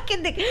so Mike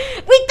and we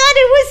thought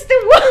it was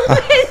the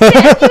woman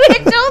that you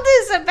had told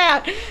us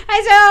about.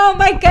 I said, "Oh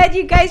my God,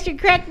 you guys, you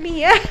cracked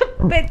me up."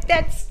 But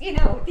that's,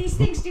 these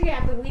things do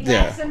happen. We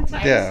laugh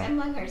sometimes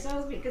among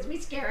ourselves because we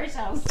scare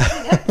ourselves,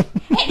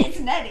 and it's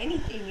not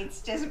anything.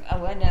 It's just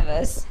one of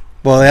us.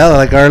 Well, yeah,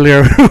 like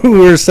earlier we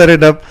were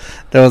setting up,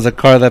 there was a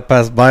car that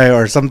passed by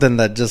or something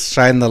that just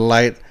shined the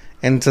light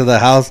into the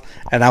house,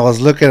 and I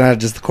was looking at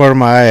just the corner of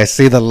my eye. I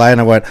see the light,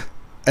 and I went,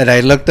 and I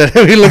looked at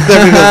him. He looked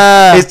at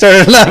me, he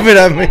started laughing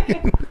at me.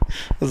 I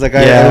was like,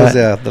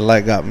 the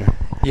light got me.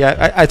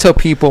 Yeah, I tell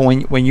people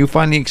when you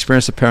finally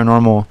experience the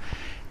paranormal,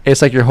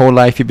 it's like your whole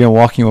life you've been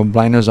walking with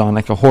blinders on,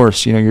 like a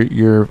horse.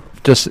 You're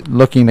just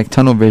looking like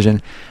tunnel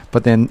vision,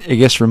 but then it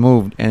gets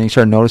removed and you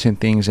start noticing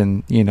things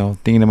and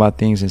thinking about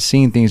things and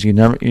seeing things you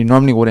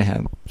normally wouldn't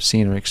have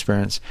seen or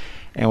experienced.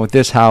 And with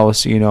this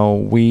house, like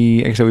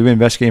I said, we've been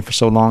investigating for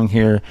so long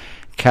here,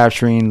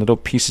 capturing little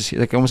pieces,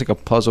 like almost like a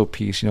puzzle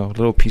piece,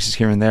 little pieces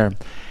here and there.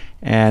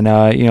 And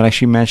like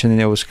she mentioned,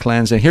 it was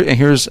cleansed. And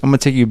here's I'm gonna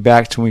take you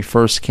back to when we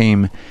first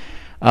came.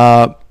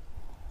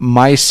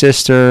 My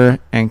sister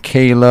and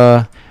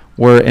Kayla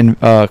were in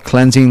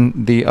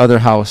cleansing the other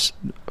house,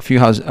 a few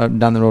houses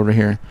down the road over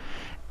here,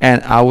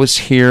 and I was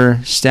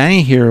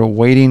standing here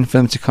waiting for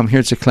them to come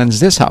here to cleanse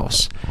this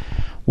house.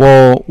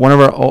 Well, one of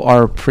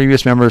our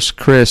previous members,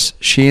 Chris,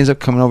 she ends up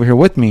coming over here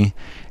with me,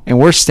 and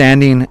we're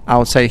standing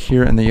outside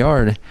here in the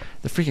yard.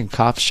 The freaking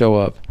cops show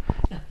up,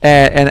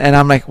 and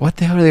I'm like, what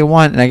the hell do they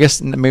want? And I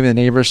guess maybe the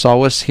neighbors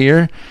saw us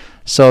here,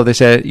 so they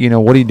said,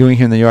 what are you doing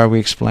here in the yard? We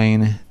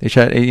explain. They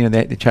try,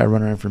 they try to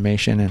run our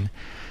information, and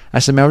I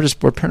said, man,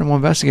 we're paranormal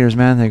investigators,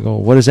 man. They go,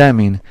 what does that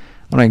mean?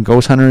 I'm like,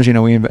 ghost hunters,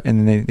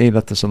 and they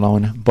left us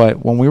alone.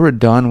 But when we were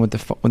done with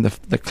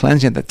the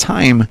cleansing at the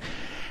time,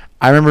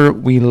 I remember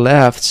we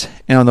left,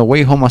 and on the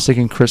way home, I was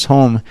taking Chris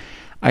home.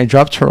 I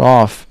dropped her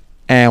off,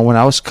 and when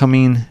I was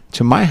coming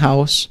to my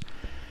house,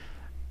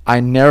 I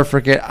never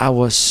forget, I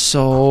was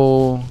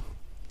so,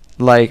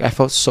 I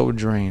felt so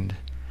drained.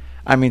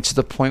 I mean, to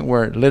the point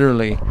where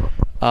literally,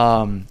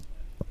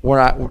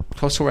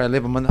 close to where I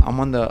live, I'm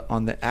on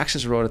the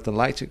access road at the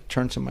light to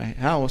turn to my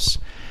house.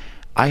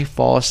 I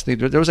fall asleep.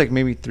 There was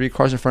maybe 3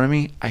 cars in front of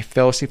me. I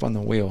fell asleep on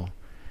the wheel.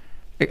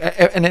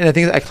 And I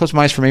think I closed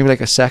my eyes for maybe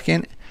a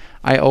second.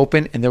 I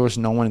opened and there was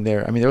no one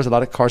there. I mean, there was a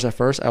lot of cars at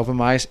first. I opened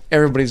my eyes.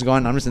 Everybody's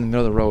gone. I'm just in the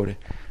middle of the road.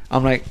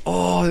 I'm like,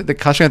 oh, the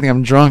cops are going to think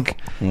I'm drunk.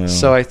 Yeah.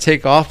 So I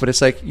take off, but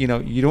it's like, you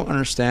don't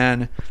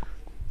understand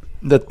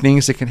the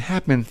things that can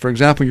happen. For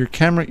example, your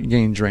camera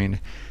getting drained.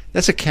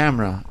 That's a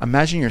camera.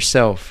 Imagine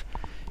yourself.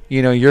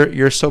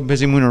 You're so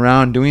busy moving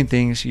around doing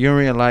things, you don't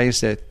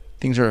realize that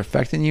things are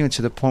affecting you, and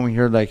to the point where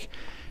you're like,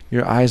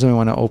 your eyes don't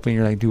want to open.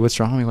 You're like, dude, what's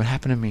wrong with me? What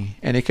happened to me?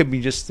 And it could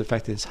be just the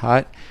fact that it's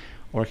hot,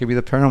 or it could be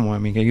the paranormal. I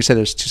mean, like you said,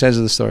 there's 2 sides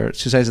of the story,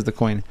 2 sides of the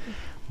coin.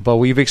 But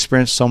we've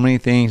experienced so many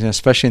things, and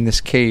especially in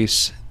this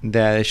case,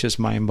 that it's just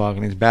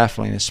mind-boggling. It's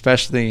baffling,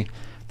 especially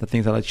the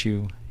things that let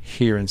you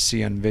hear and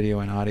see on video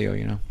and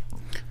audio.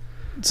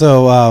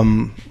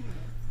 So,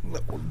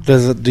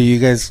 do you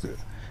guys?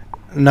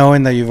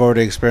 knowing that you've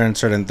already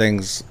experienced certain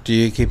things, do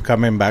you keep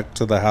coming back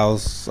to the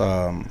house?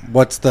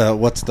 What's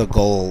the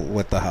goal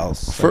with the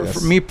house? For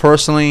me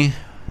personally,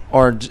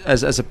 or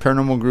as a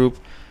paranormal group,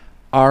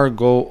 our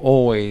goal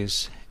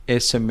always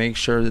is to make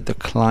sure that the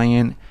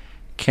client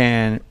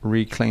can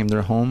reclaim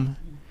their home,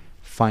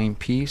 find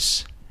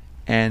peace,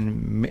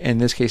 and in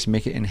this case,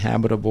 make it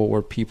inhabitable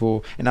where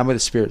people, and not by the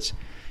spirits,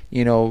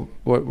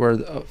 where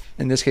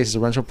in this case, it's a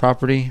rental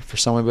property for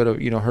someone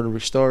to, her to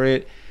restore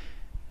it,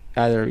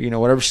 either,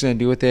 whatever she's going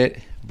to do with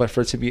it, but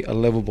for it to be a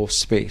livable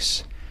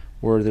space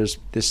where this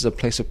is a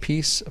place of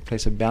peace, a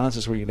place of balance.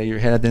 Is where you lay your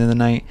head at the end of the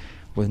night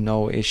with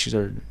no issues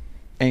or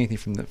anything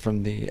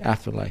from the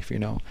afterlife,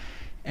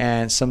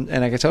 And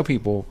I can tell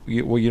people,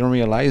 what you don't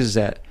realize is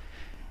that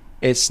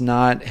it's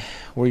not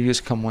where you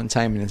just come one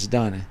time and it's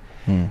done.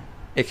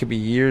 It could be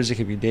years, it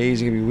could be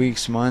days, it could be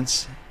weeks,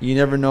 months. You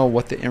never know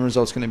what the end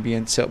result's going to be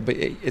but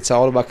it's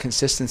all about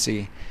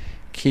consistency.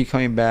 Keep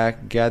coming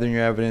back, gathering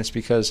your evidence,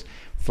 because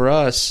for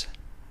us,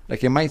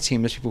 like in my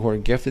team, there's people who are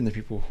gifted and there's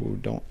people who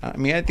don't. I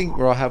mean, I think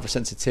we all have a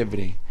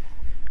sensitivity.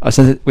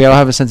 We all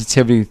have a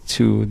sensitivity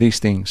to these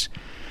things.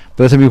 But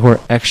there's some people who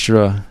are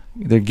extra.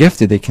 They're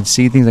gifted. They can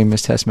see things, like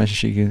Miss Tess mentioned.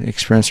 She can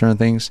experience certain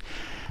things.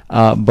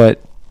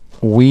 But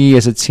we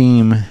as a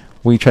team,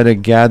 we try to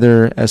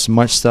gather as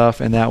much stuff,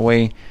 and that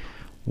way,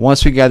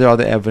 once we gather all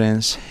the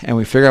evidence and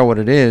we figure out what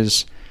it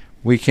is,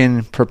 we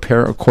can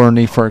prepare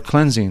accordingly for our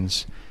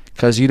cleansings.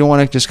 Because you don't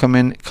want to just come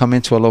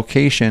into a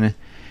location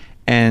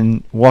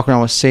and walk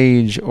around with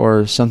sage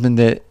or something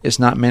that is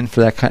not meant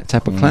for that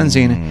type of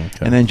cleansing,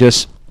 and then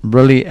just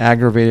really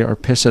aggravate it or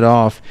piss it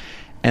off.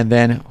 And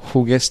then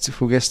who gets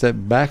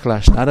that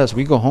backlash? Not us.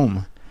 We go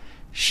home.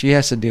 She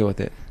has to deal with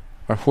it,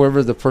 or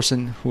whoever the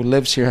person who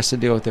lives here has to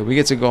deal with it. We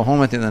get to go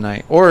home at the end of the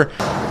night, or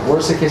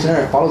worst case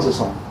scenario, it follows us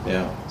home.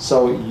 Yeah.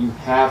 So you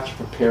have to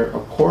prepare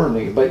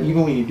accordingly. But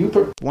even when you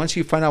do, once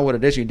you find out what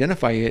it is, you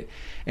identify it,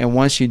 and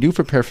once you do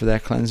prepare for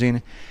that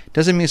cleansing,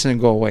 doesn't mean it's going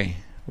to go away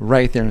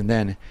right there and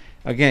then.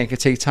 Again, it could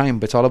take time,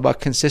 but it's all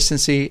about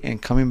consistency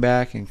and coming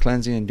back and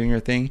cleansing and doing your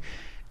thing.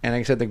 And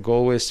like I said, the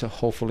goal is to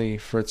hopefully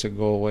for it to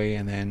go away,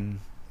 and then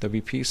there'll be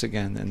peace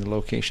again in the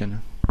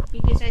location.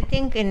 Because I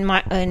think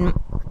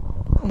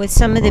with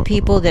some of the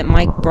people that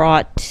Mike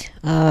brought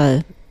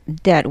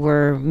that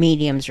were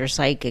mediums or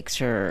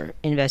psychics or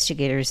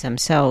investigators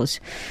themselves,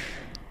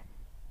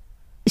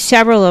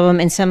 several of them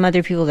and some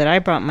other people that I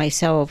brought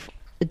myself,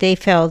 they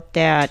felt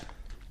that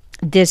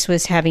this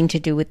was having to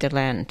do with the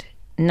land,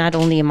 not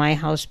only in my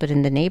house but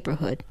in the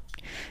neighborhood,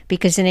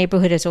 because the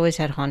neighborhood has always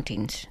had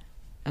hauntings.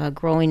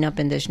 Growing up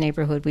in this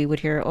neighborhood, we would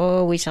hear,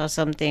 oh, we saw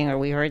something or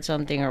we heard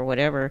something or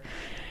whatever.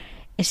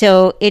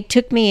 So it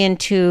took me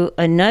into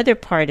another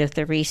part of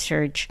the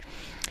research,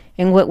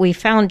 and what we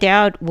found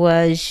out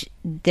was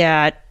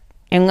that,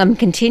 and I'm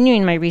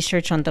continuing my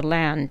research on the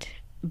land,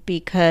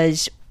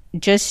 because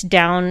just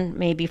down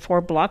maybe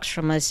 4 blocks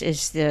from us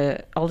is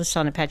the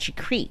Alasan Apache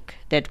Creek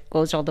that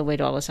goes all the way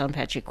to Alasan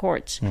Apache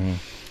Courts.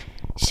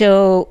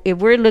 So if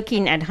we're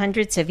looking at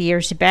hundreds of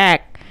years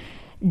back,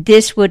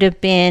 this would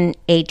have been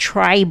a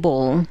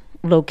tribal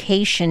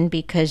location,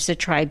 because the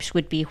tribes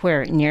would be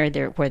where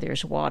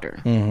there's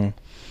water.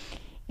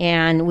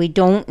 And we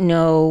don't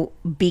know,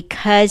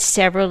 because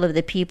several of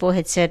the people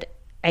had said,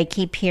 I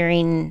keep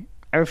hearing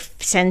or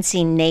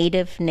sensing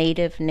native.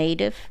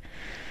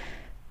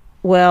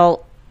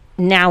 Well,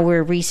 now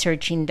we're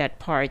researching that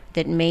part,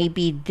 that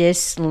maybe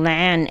this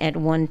land at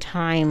one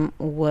time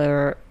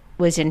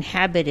was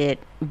inhabited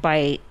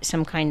by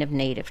some kind of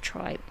native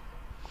tribe.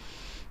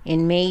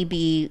 And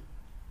maybe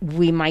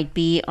we might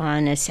be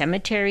on a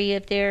cemetery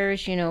of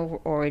theirs,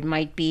 or it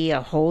might be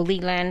a holy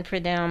land for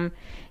them.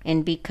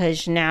 And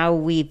because now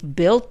we've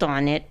built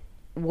on it,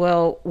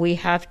 well, we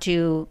have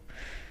to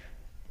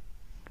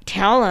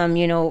tell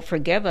them,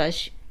 forgive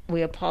us.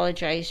 We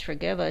apologize,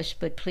 forgive us,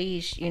 but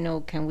please,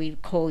 can we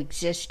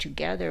coexist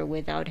together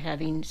without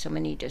having so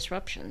many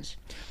disruptions?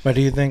 But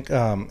do you think,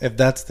 if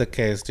that's the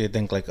case, do you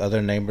think like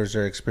other neighbors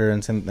are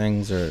experiencing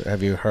things, or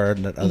have you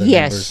heard that other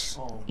neighbors?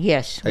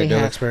 Yes, they do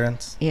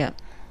experience? Yeah.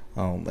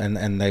 Oh,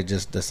 and they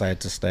just decide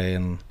to stay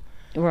and...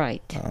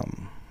 Right.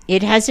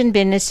 It hasn't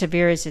been as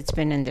severe as it's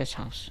been in this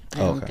house, I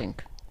don't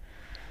think.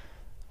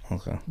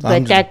 Okay.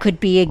 But that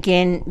could be,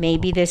 again,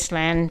 maybe this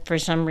land, for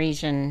some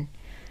reason,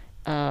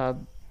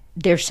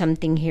 there's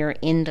something here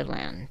in the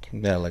land.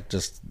 Yeah, like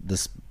just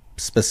this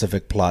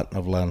specific plot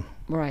of land.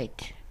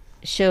 Right.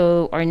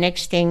 So our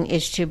next thing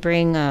is to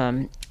bring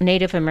a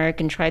Native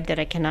American tribe that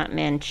I cannot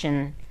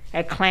mention,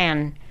 a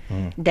clan,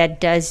 that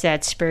does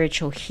that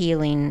spiritual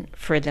healing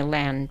for the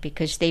land,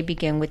 because they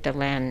begin with the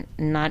land,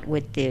 not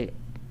with the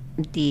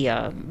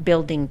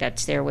building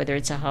that's there, whether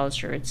it's a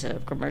house or it's a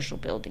commercial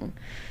building.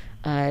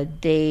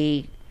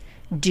 They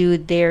do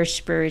their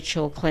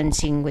spiritual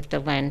cleansing with the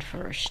land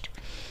first.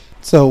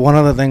 So one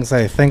of the things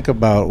I think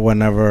about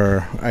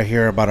whenever I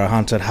hear about a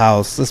haunted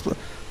house,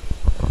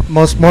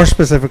 more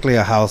specifically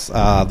a house,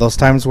 those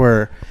times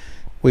where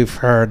we've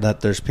heard that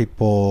there's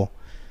people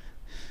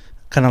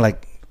kind of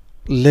like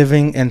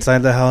living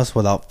inside the house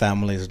without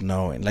families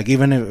knowing. Like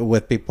even if,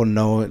 with people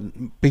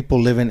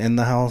living in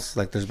the house.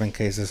 Like there's been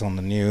cases on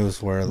the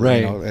news where,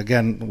 Right.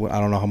 Again, I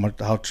don't know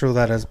how true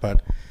that is,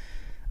 but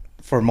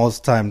for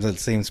most times it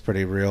seems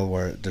pretty real.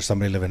 Where there's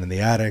somebody living in the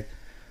attic,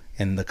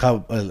 in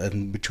the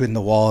in between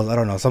the walls. I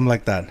don't know, something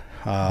like that.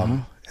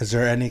 Is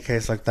there any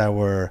case like that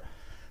where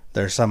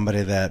there's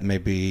somebody that may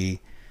be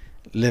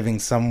living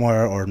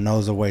somewhere or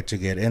knows a way to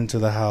get into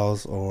the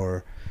house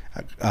or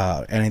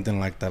anything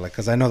like that? Like,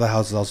 because I know the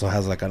house also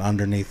has like an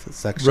underneath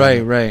section.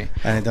 Right.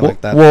 Anything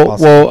like that.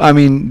 Well, I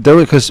mean, there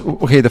because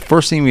the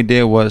first thing we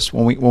did was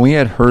when we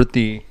had heard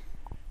the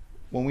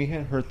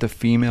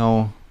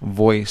female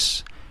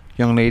voice,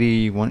 young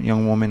lady,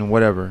 young woman,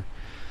 whatever.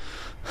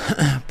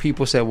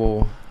 People said,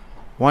 well,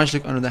 why don't you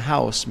look under the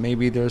house?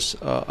 Maybe there's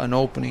an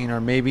opening,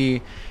 or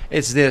maybe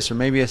it's this, or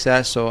maybe it's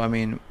that. So I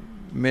mean,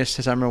 Miss,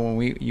 I remember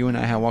when you and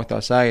I had walked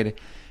outside,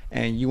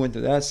 and you went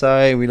to that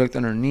side. We looked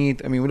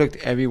underneath. I mean, we looked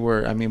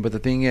everywhere. I mean, but the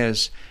thing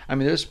is, I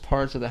mean, there's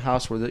parts of the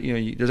house where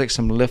there's like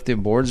some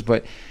lifted boards,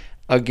 but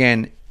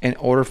again, in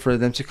order for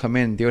them to come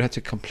in, they would have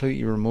to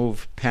completely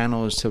remove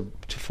panels to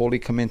fully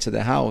come into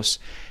the house,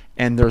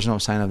 and there's no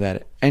sign of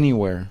that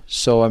anywhere.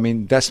 So I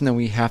mean, that's something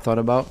we have thought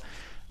about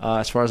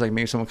as far as like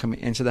maybe someone coming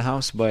into the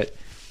house, but.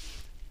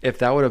 If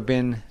that would have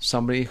been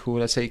somebody who,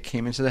 let's say,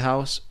 came into the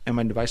house and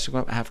my device was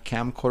going to have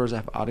camcorders, I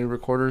have audio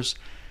recorders.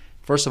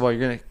 First of all,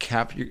 you're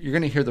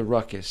gonna hear the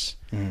ruckus,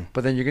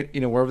 but then you're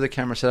gonna, wherever the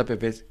camera set up,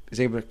 if it is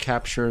able to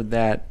capture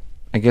that,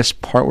 I guess,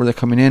 part where they're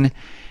coming in,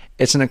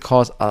 it's gonna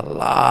cause a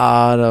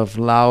lot of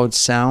loud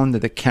sound that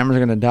the cameras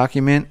are gonna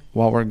document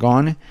while we're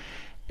gone,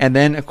 and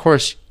then of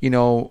course,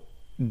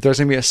 there's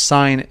gonna be a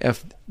sign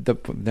of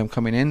them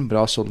coming in, but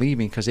also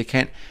leaving, because they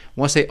can't.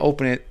 Once they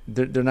open it,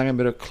 they're not gonna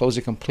be able to close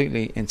it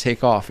completely and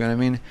take off. You know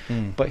what I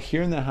mean? But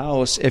here in the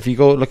house, if you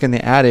go look in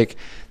the attic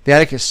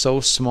is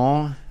so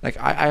small. Like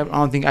I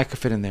don't think I could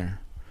fit in there,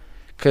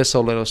 because it's so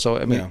little. So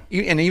I mean,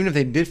 and even if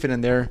they did fit in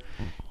there,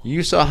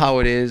 you saw how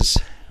it is.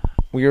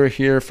 We were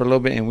here for a little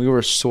bit and we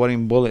were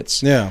sweating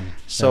bullets. Yeah.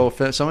 So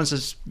if someone's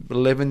just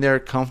living there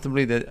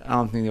comfortably, that I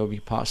don't think that would be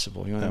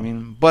possible. You know what I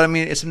mean? But I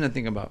mean, it's something to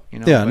think about.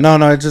 Yeah. No.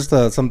 It's just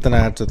something I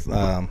had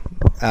to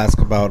ask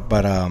about.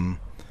 But and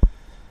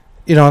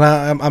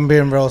I'm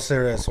being real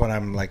serious when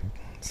I'm like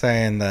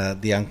saying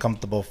the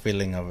uncomfortable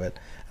feeling of it,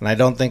 and I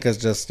don't think it's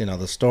just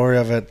the story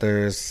of it.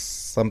 There's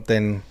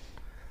something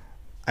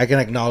I can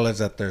acknowledge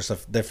that there's a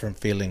different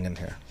feeling in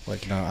here.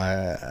 Like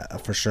I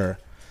for sure.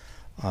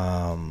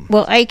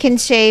 Well, I can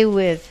say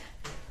with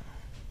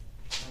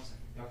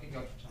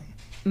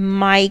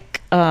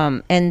Mike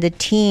and the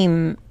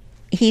team,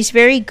 he's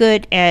very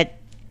good at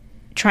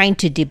trying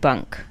to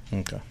debunk.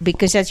 Okay.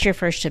 Because that's your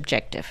first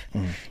objective.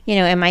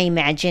 Am I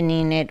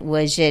imagining it?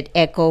 Was it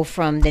echo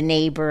from the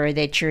neighbor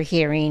that you're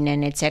hearing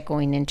and it's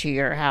echoing into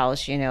your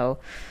house?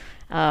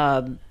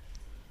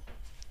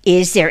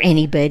 Is there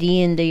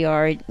anybody in the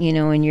yard?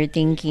 And you're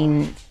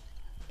thinking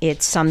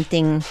it's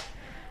something.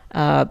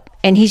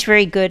 And he's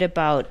very good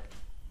about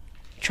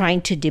trying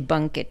to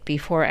debunk it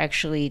before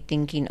actually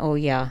thinking, oh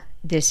yeah,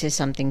 this is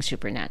something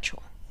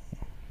supernatural.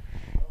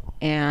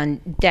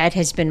 And that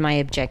has been my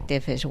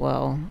objective as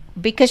well.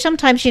 Because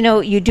sometimes,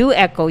 you do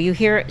echo. You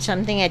hear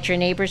something at your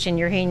neighbors and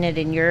you're hearing it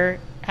in your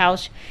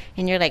house.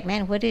 And you're like,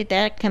 man, where did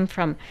that come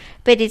from?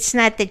 But it's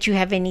not that you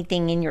have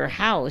anything in your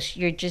house.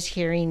 You're just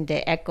hearing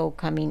the echo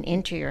coming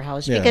into your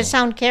house. Yeah. Because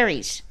sound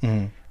carries.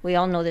 We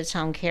all know that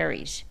sound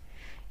carries.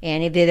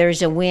 And if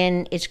there's a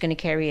wind, it's going to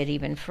carry it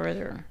even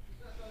further.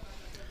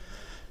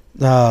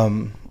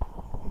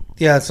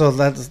 Yeah, so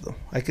that's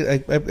I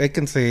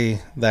can see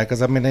that,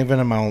 because I mean, even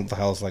in my own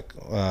house, like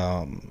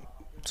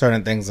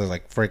certain things that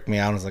like freak me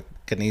out is like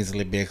can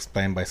easily be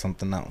explained by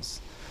something else.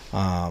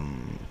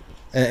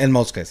 In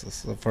most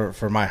cases,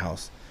 for my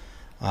house,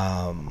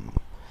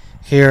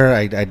 here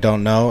I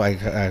don't know.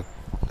 I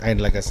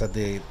like I said,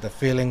 the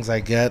feelings I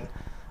get.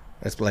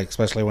 It's like,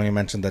 especially when you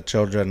mentioned that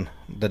children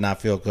did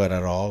not feel good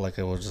at all. Like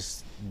it was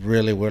just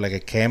really weird. Like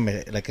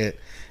it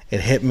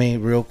hit me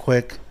real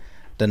quick.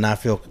 Did not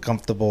feel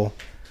comfortable,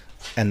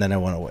 and then it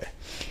went away.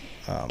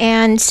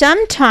 And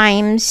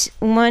sometimes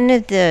one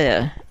of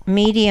the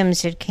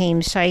mediums that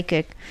came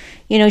psychic,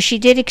 she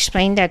did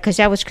explain that, because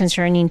that was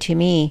concerning to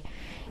me.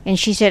 And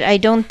she said, I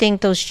don't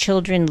think those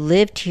children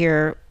lived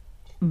here,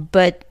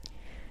 but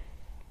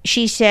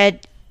she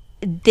said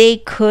they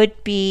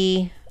could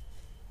be.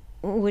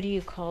 What do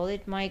you call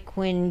it, Mike,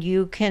 when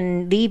you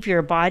can leave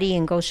your body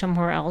and go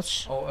somewhere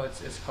else? Oh,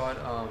 it's called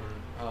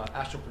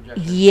astral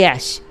projection.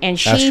 Yes, and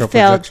she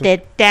felt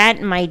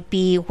that might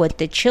be what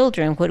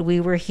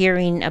we were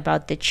hearing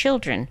about the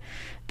children.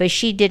 But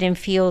she didn't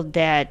feel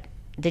that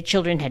the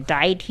children had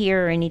died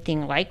here or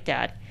anything like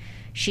that.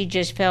 She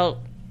just felt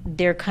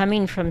they're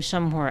coming from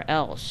somewhere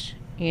else,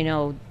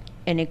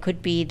 and it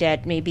could be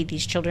that maybe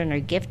these children are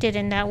gifted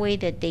in that way,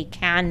 that they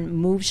can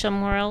move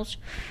somewhere else.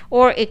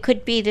 Or it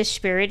could be the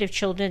spirit of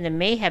children that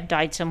may have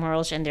died somewhere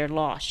else and they're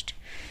lost.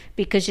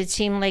 Because it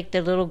seemed like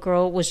the little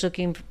girl was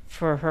looking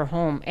for her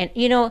home. And,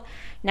 now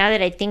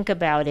that I think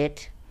about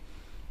it,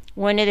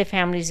 one of the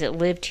families that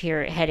lived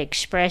here had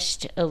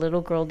expressed a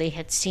little girl they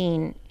had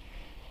seen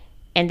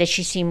and that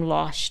she seemed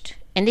lost.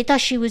 And they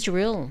thought she was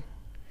real.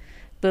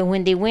 But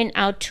when they went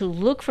out to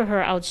look for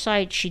her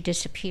outside, she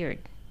disappeared.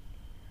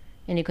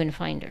 And they couldn't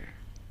find her.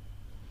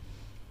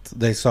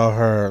 They saw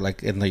her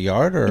like in the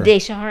yard, or they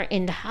saw her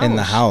in the house. In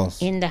the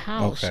house. In the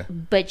house. Okay.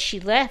 But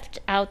she left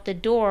out the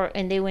door,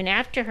 and they went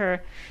after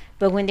her.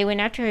 But when they went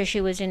after her,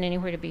 she wasn't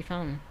anywhere to be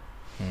found.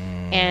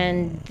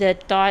 And the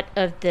thought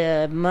of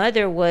the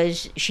mother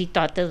was she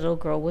thought the little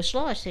girl was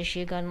lost, that she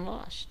had gotten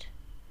lost.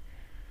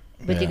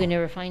 But they could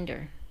never find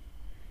her.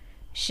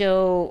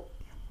 So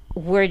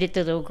where did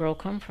the little girl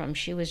come from?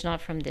 She was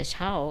not from this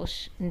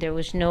house. There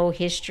was no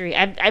history.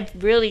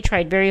 I've really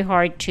tried very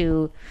hard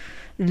to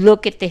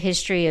look at the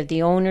history of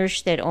the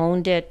owners that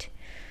owned it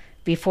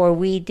before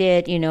we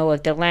did,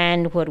 of the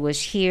land, what was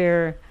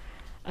here,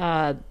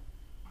 to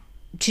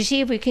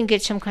see if we can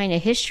get some kind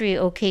of history.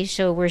 Okay,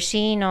 so we're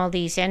seeing all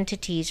these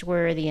entities.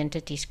 Where are the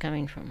entities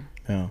coming from?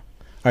 Yeah.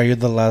 Are you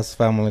the last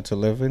family to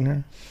live in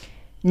here?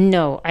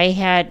 No, I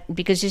had,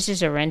 because this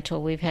is a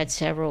rental, we've had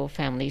several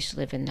families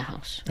live in the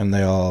house. And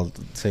they all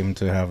seem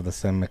to have the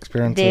same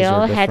experiences? They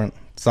all had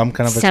some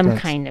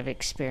kind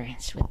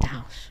experience with the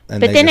house.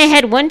 And but then I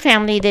had one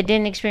family that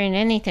didn't experience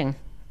anything.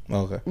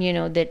 Okay.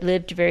 That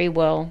lived very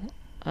well.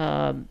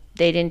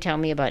 They didn't tell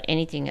me about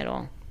anything at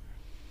all.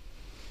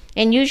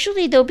 And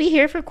usually they'll be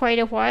here for quite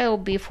a while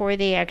before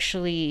they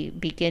actually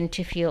begin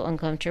to feel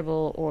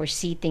uncomfortable or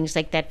see things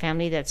like that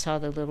family that saw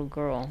the little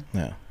girl.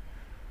 Yeah.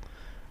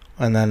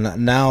 And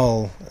then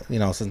now,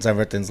 since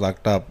everything's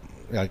locked up,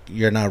 like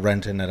you're not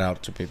renting it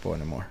out to people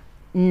anymore.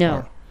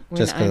 No.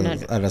 Just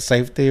because out of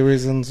safety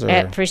reasons?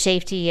 Or? For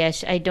safety,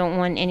 yes. I don't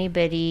want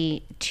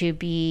anybody to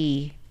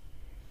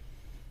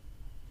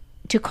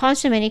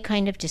cause them any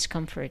kind of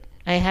discomfort.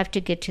 I have to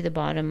get to the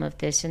bottom of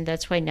this, and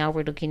that's why now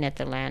we're looking at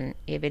the land.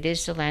 If it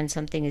is the land,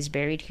 something is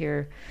buried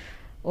here,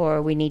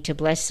 or we need to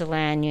bless the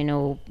land,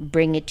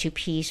 bring it to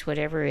peace,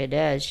 whatever it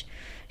is,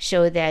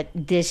 so that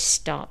this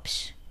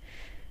stops.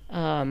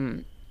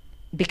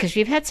 Because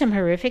we've had some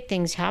horrific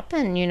things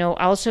happen.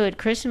 Also at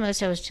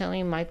Christmas, I was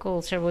telling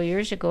Michael several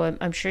years ago,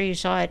 I'm sure you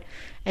saw it,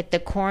 at the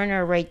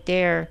corner right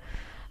there,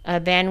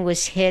 a van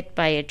was hit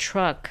by a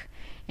truck,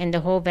 and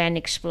the whole van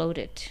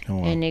exploded. Oh,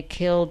 wow. And it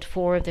killed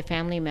 4 of the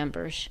family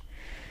members.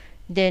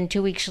 Then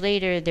 2 weeks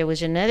later, there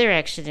was another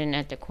accident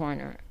at the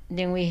corner.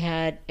 Then we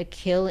had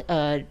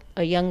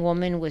a young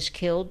woman was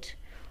killed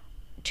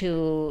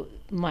to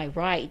my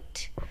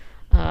right.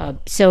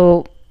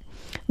 So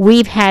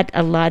we've had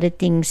a lot of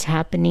things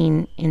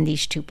happening in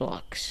these 2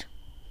 blocks.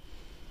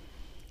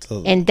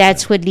 And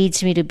that's what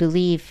leads me to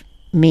believe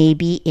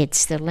maybe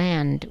it's the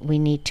land. We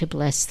need to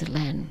bless the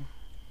land.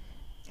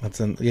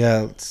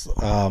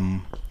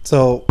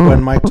 So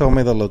when Mike told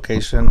me the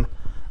location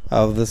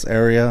of this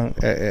area,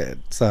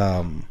 it's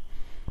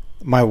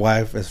my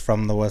wife is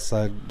from the West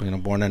Side,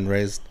 born and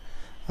raised.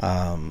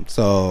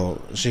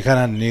 So she kind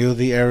of knew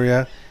the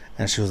area,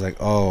 and she was like,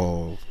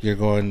 "Oh, you're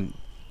going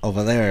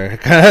over there," and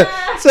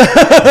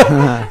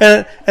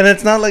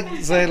it's not like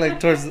say like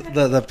towards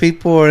the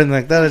people or anything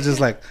like that. It's just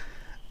like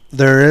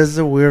there is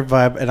a weird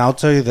vibe. And I'll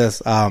tell you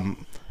this: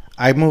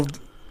 I moved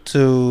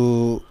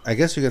to, I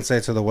guess you can say,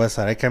 to the West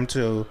Side. I came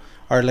to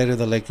Our Lady of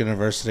the Lake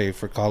University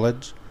for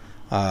college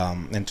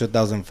in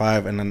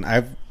 2005, and then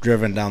I've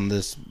driven down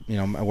this.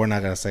 We're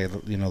not gonna say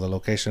the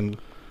location.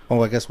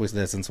 Well, I guess we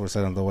did since we're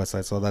sitting on the West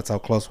Side, so that's how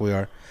close we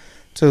are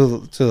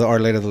to the Our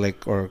Lady of the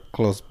Lake, or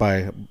close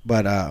by.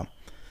 But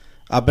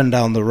up and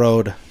down the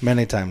road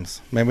many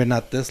times. Maybe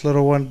not this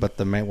little one, but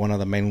one of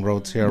the main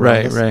roads here.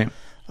 Right.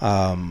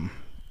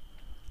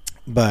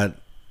 But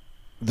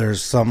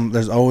there's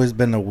always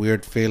been a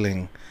weird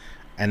feeling,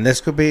 and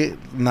this could be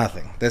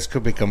nothing. This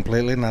could be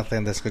completely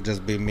nothing. This could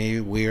just be me,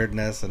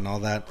 weirdness and all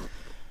that.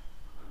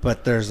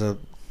 But there's a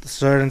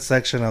certain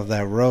section of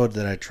that road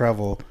that I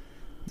travel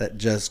that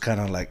just kind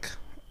of like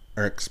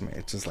irks me.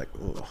 It's just like,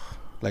 ugh.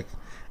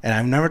 And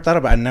I've never thought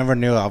about. I never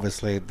knew.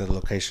 Obviously, the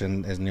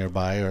location is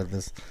nearby or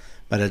this.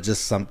 But it's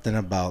just something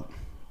about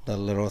the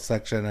little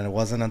section. And it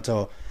wasn't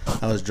until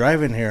I was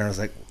driving here, I was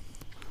like,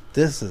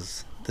 this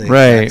is the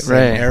exact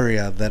same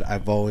area that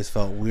I've always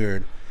felt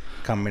weird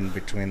coming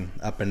between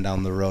up and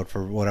down the road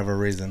for whatever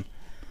reason.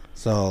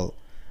 So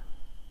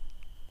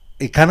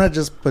it kind of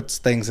just puts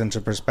things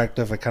into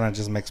perspective. It kind of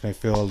just makes me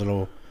feel a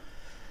little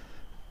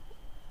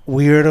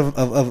weird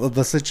of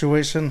the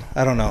situation.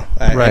 I don't know.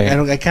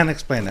 I can't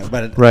explain it,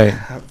 but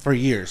for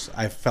years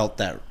I felt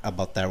that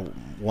about that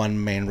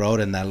one main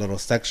road in that little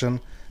section.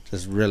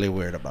 Just really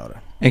weird about it.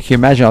 And can you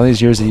imagine all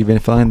these years that you've been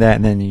feeling that,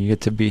 and then you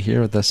get to be here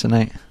with us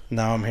tonight?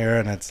 Now I'm here,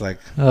 and it's like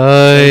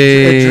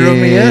it drew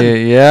me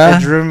in. Yeah,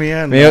 it drew me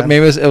in. Maybe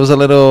it was a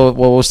little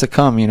what was to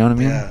come. You know what I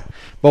mean? Yeah.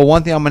 But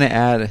one thing I'm going to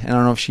add, and I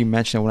don't know if she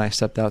mentioned it when I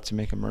stepped out to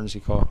make an emergency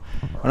call,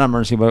 or not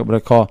emergency, but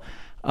a call.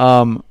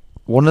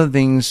 One of the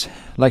things,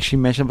 like she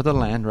mentioned about the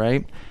land,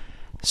 right?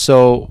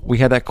 So we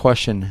had that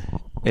question: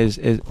 is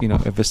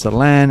if it's the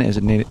land, is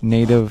it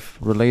Native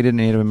related,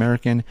 Native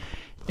American?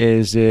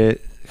 Is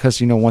it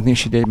because one thing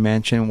she did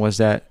mention was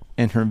that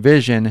in her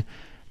vision,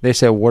 they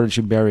said, "Where did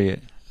you bury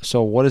it?"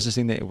 So what is this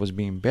thing that it was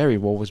being buried?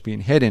 What was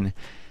being hidden?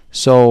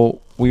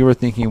 So we were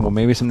thinking, well,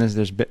 maybe something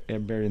there's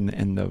buried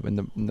in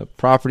the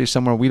property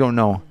somewhere. We don't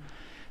know.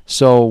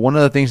 So one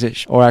of the things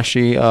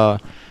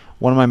that,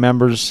 one of my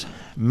members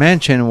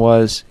mentioned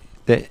was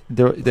that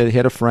he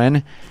had a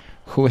friend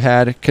who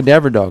had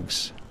cadaver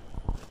dogs.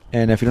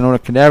 And if you don't know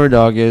what a cadaver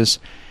dog is,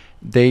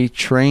 they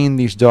train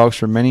these dogs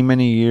for many,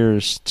 many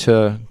years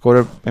to go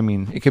to, I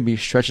mean, it could be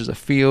stretches of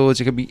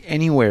fields, it could be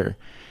anywhere.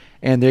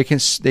 And they can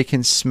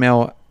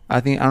smell, I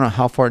don't know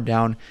how far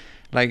down,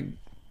 like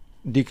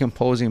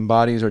decomposing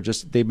bodies, or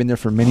just they've been there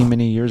for many,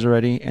 many years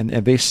already. And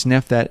if they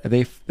sniff that,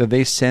 if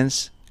they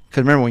sense,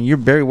 because remember, when you're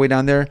buried way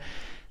down there,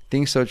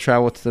 things still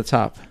travel to the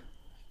top,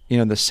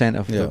 the scent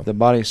of the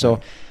body.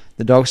 So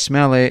the dogs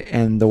smell it,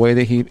 and the way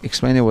that he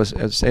explained it was,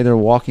 say they're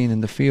walking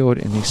in the field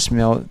and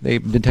they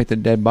detect a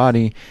dead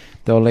body,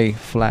 they'll lay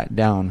flat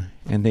down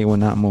and they will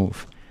not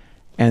move.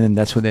 And then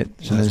that's what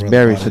it's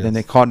buried. So then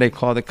they call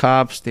the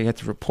cops, they have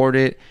to report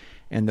it,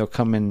 and they'll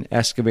come and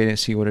excavate it and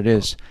see what it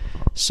is.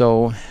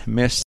 So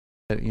Miss,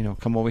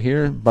 come over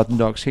here, brought the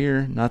dogs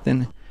here,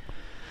 nothing.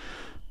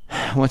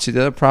 Went to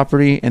the other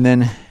property, and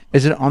then,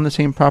 is it on the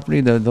same property,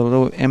 the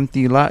little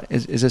empty lot?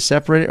 Is it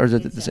separated, or is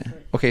it the same?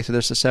 Okay, so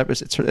there's a separate,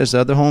 there's the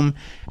other home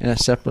and a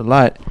separate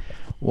lot.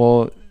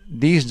 Well,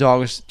 these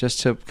dogs,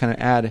 just to kind of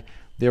add,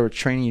 they were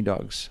training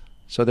dogs.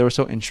 So they were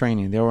still in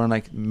training. They weren't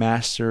like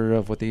master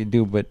of what they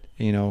do, but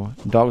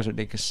dogs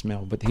they could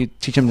smell. But he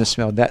teach them to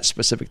smell that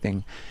specific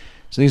thing.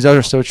 So these dogs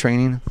are still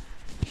training.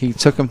 He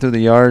took them through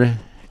the yard,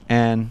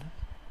 and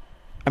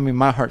I mean,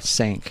 my heart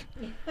sank.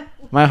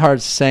 My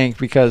heart sank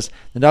because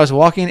the dog's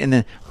walking, and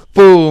then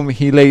boom,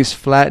 he lays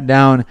flat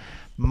down.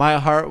 My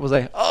heart was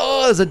like,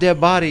 oh, there's a dead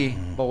body.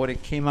 But what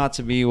it came out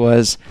to be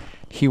was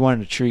he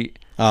wanted a treat.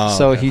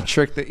 So he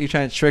tried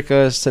to trick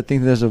us to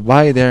think there's a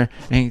body there,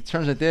 and he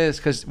turns like this,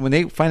 because when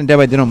they find a dead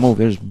body, they don't move.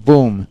 There's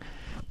boom.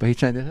 But he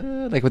tried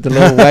to, like with the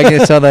little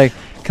wagon, so like,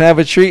 can I have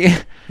a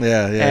treat?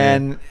 Yeah.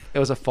 And it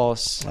was a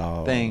false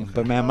thing. Okay.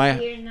 But man,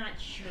 we're not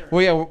sure.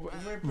 Well, yeah,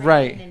 we're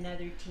right.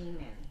 Another team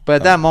in. But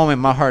at that moment,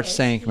 my heart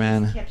sank,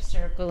 man. He kept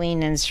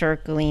circling and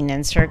circling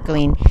and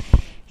circling.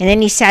 And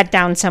then he sat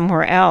down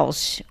somewhere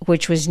else,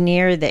 which was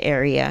near the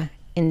area.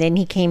 And then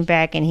he came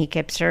back and he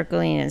kept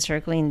circling and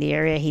circling the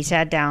area. He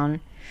sat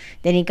down.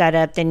 Then he got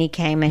up. Then he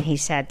came and he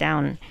sat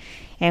down.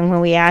 And when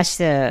we asked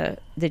the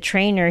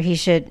trainer, he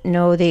said,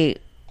 no, if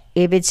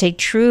it's a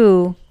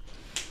true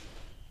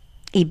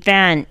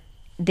event,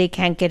 they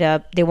can't get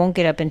up. They won't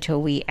get up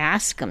until we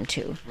ask them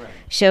to. Right.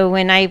 So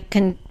when I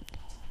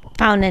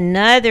found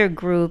another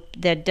group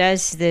that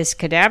does this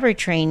cadaver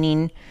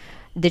training,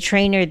 the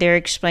trainer there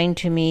explained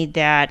to me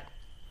that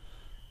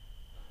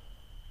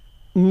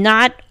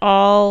not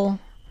all,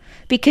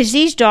 because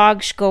these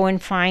dogs go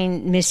and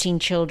find missing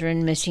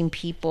children, missing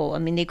people. I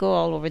mean, they go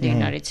all over the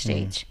United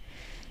States.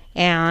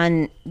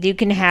 And you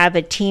can have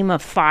a team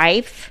of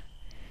 5,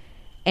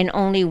 and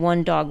only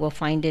one dog will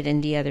find it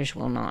and the others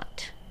will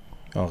not.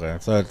 Okay,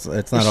 so it's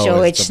not so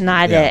always it's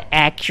not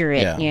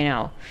accurate,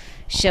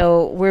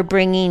 So we're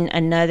bringing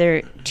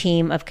another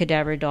team of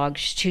cadaver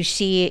dogs to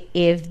see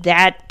if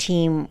that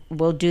team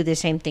will do the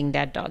same thing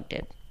that dog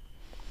did.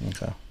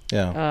 Okay.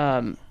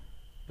 Yeah.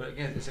 But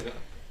again,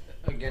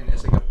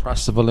 it's like a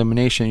process of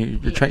elimination.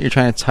 You're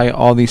trying to tie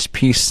all these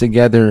pieces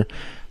together.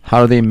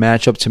 How do they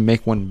match up to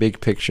make one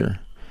big picture?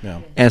 Yeah.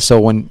 And so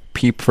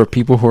for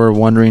people who are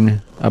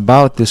wondering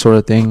about this sort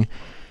of thing,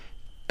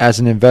 as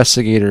an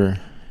investigator,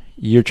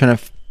 you're trying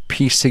to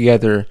piece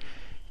together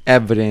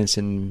evidence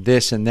and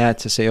this and that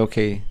to say,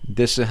 okay,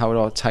 this is how it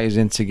all ties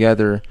in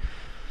together.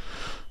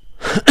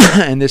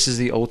 And this is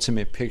the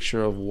ultimate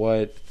picture of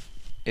what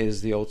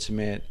is the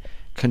ultimate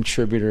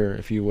contributor,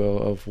 if you will,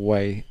 of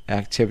why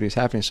activity is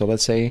happening. So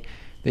let's say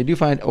they do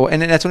find,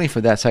 and that's only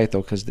for that site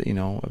though, because if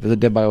there's a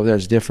dead body over there,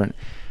 it's different.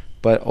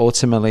 But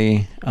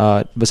ultimately,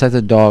 besides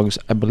the dogs,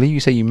 I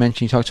believe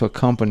you talked to a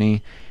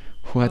company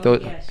who had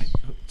those. Yes.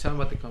 Tell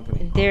them about the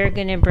company. They're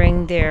going to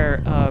bring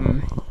their,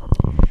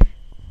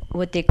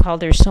 what they call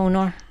their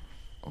sonar,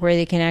 where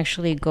they can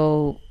actually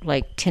go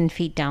like 10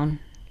 feet down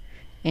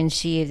and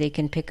see if they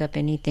can pick up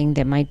anything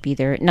that might be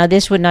there. Now,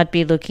 this would not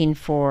be looking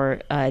for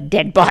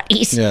dead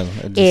bodies. Yeah,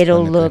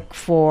 it'll look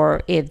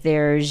for if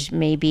there's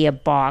maybe a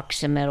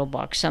metal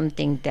box,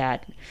 something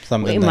that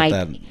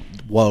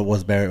what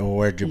was buried, or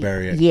where'd you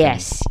bury it?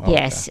 Yes,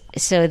 yes.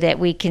 So that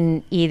we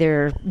can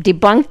either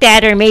debunk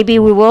that, or maybe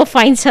we will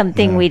find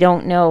something we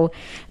don't know.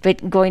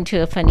 But going to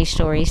a funny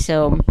story,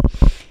 so.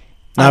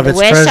 Now, if it's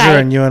treasure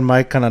and you and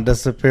Mike kind of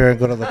disappear and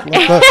go to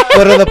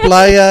the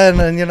playa, and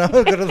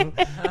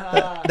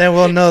then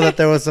we'll know that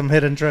there was some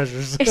hidden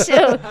treasures.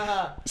 So,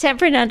 San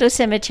Fernando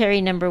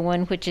Cemetery number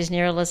 1, which is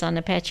near Luzon,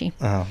 Apache.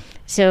 Oh.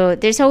 So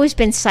there's always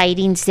been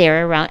sightings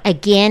there around.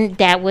 Again,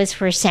 that was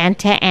where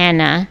Santa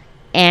Anna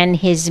and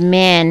his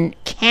men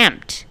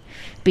camped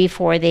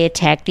before they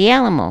attacked the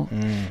Alamo.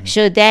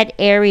 So that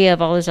area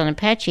of Luzon,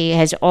 Apache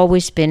has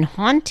always been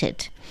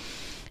haunted.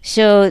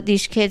 So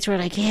these kids were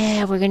like,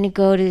 yeah, we're going to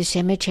go to the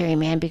cemetery,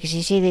 man, because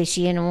they say they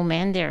see an old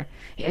man there.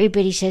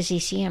 Everybody says they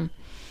see him.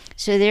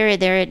 So they're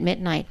there at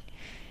midnight.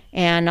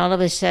 And all of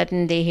a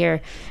sudden they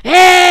hear,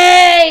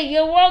 "Hey,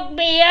 you woke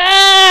me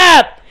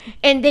up!"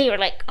 And they were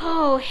like,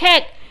 "Oh,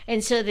 heck."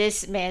 And so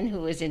this man who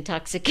was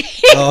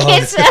intoxicated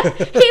gets up.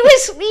 He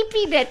was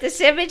sleeping at the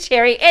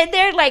cemetery, and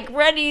they're like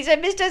running. He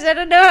said, "Mister, I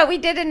don't know how we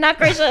didn't knock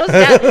ourselves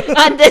down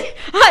on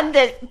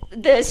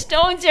the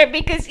stones there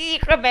because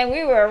man,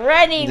 we were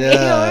running.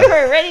 Yeah. We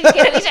were running to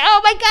get up." He said,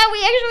 "Oh my God,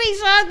 we actually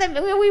saw them.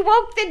 We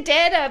woke the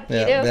dead up." You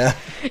know. Yeah.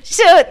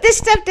 So this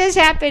stuff does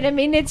happen. I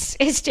mean, it's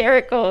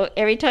hysterical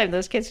every time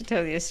those kids would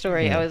tell you a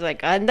story. I was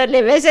like,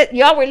 "Andale, visit.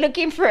 Y'all were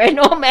looking for an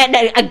old man,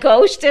 a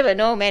ghost of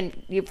an old man.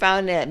 You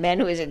found a man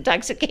who was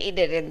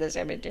intoxicated in the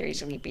cemetery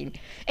sleeping,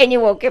 and you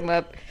woke him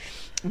up."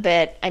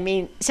 But I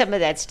mean, some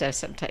of that stuff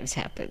sometimes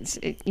happens.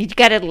 You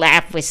got to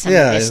laugh with some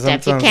of this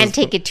stuff. You can't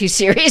take it too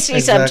seriously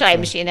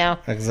sometimes, you know.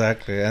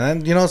 Exactly, and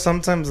then, you know,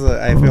 sometimes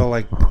I feel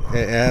like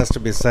it has to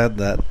be said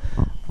that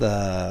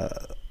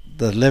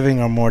the living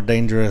are more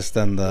dangerous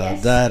than the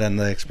dead and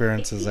the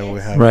experiences that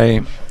we have.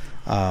 Right.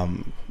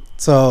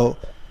 So,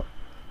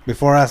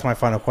 before I ask my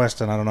final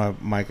question, I don't know,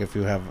 Mike, if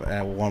you have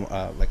one,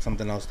 like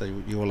something else that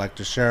you would like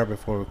to share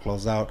before we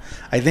close out.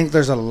 I think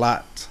there's a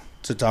lot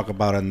to talk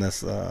about in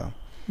this.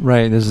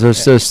 Right.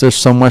 There's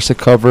so much to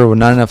cover with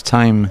not enough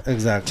time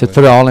Exactly. to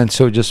put it all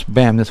into just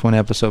bam this one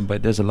episode.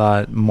 But there's a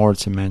lot more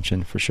to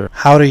mention for sure.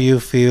 How do you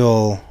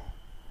feel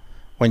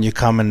when you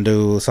come and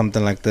do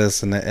something like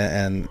this,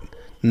 and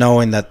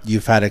knowing that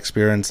you've had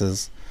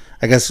experiences?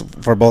 I guess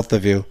for both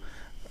of you,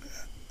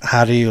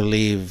 how do you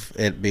leave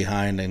it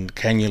behind, and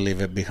can you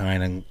leave it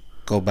behind and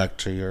go back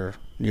to your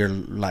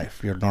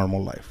life, your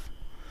normal life?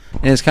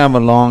 And it's kind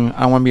of I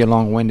don't want to be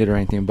long-winded or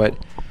anything, but,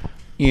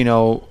 you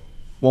know,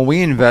 when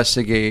we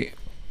investigate,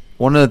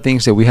 one of the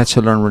things that we had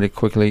to learn really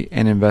quickly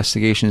in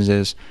investigations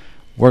is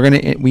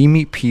we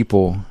meet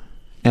people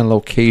and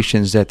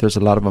locations that there's a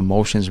lot of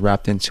emotions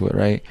wrapped into it,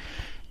 right?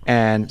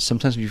 And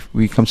sometimes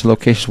we come to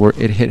locations where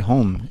it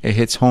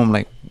hits home.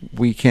 Like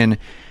we can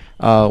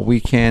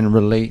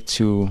relate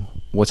to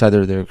what's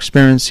either they're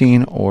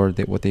experiencing or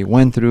what they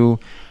went through,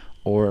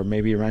 or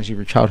maybe it reminds you of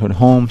your childhood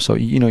home. So,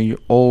 you know,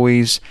 you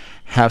always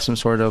have some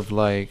sort of,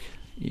 like,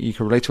 you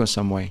can relate to in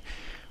some way.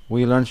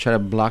 We learn to try to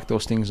block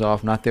those things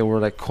off. Not that we're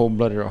like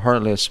cold-blooded or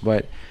heartless,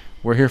 but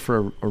we're here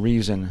for a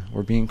reason.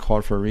 We're being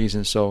called for a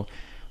reason. So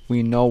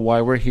we know why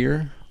we're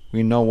here.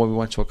 We know what we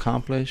want to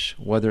accomplish.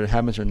 Whether it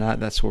happens or not,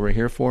 that's what we're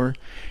here for.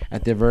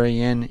 At the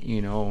very end,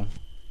 you know,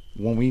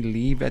 when we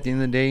leave at the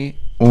end of the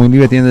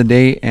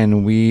day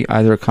and we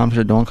either accomplish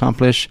or don't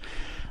accomplish,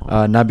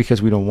 not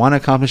because we don't want to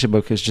accomplish it,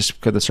 but because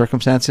of the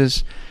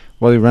circumstances,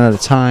 whether we run out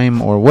of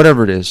time or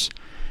whatever it is,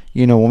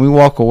 you know, when we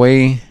walk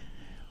away,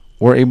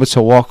 we're able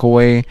to walk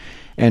away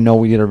and know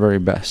we did our very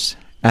best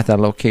at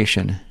that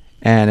location.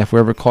 And if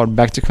we're ever called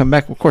back to come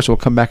back, of course, we'll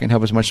come back and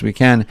help as much as we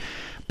can.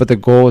 But the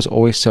goal is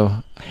always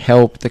to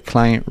help the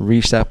client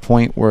reach that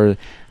point where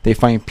they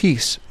find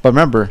peace. But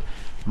remember,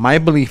 my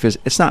belief is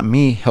it's not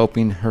me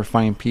helping her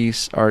find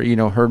peace or, you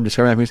know, her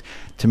discovering that peace.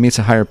 To me, it's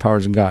a higher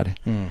powers of God.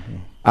 Mm-hmm.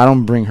 I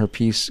don't bring her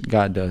peace.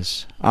 God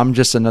does. I'm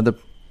just another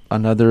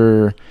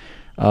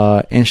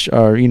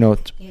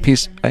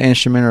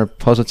instrument or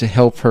puzzle to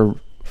help her,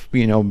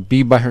 you know,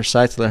 be by her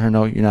side to let her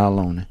know you're not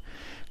alone.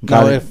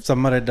 God, now, if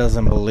somebody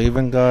doesn't believe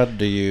in God,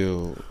 do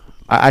you?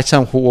 I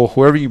tell them,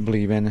 whoever you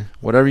believe in,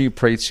 whatever you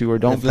pray to or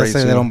don't pray to. Let's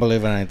say they don't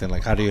believe in anything.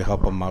 Like, how do you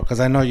help them out? Because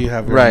I know you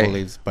have your own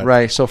beliefs,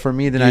 but So for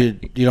me, then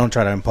you don't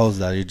try to impose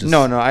that. You just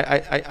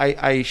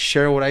I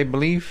share what I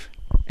believe,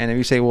 and if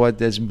you say, "Well,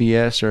 that's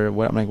BS," or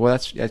what, I'm like, "Well,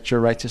 that's your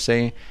right to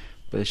say,"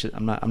 but it's just,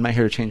 I'm not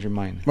here to change your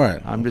mind.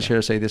 Right. I'm just here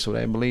to say this is what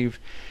I believe,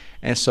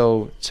 and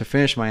so to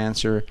finish my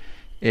answer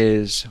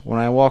is when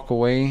I walk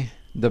away,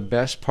 the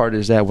best part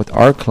is that with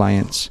our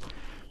clients,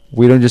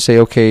 we don't just say,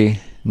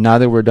 "Okay, now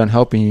that we're done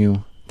helping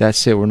you,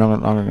 that's it. We're no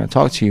longer going to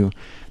talk to you."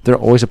 They're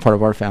always a part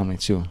of our family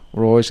too.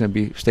 We're always going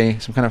to stay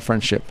some kind of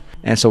friendship,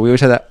 and so we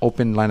always have that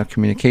open line of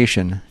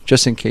communication,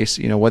 just in case,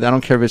 you know, whether I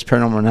don't care if it's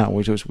paranormal or not.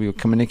 We will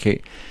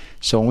communicate.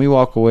 So when we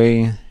walk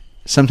away,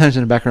 sometimes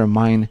in the back of our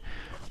mind,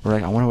 we're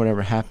like, "I wonder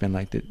whatever happened.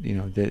 Like,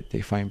 did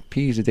they find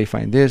peace? Did they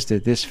find this?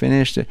 Did this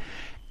finish?"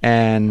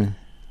 And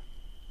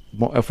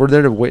if we're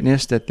there to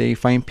witness that they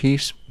find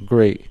peace,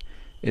 great,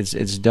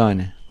 it's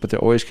done. But they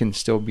always can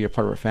still be a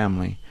part of our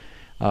family.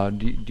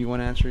 Do you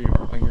want to answer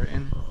when you're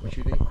in? What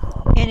you think?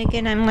 And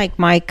again, I'm like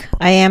Mike.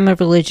 I am a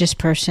religious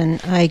person.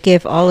 I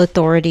give all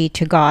authority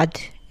to God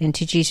and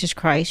to Jesus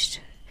Christ,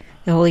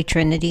 the Holy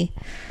Trinity.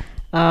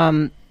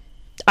 And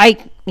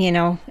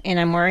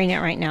I'm wearing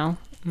it right now.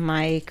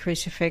 My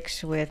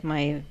crucifix with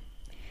my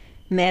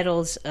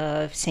medals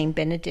of Saint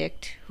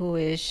Benedict, who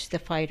is the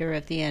fighter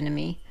of the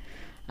enemy.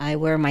 I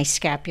wear my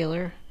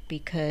scapular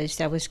because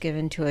that was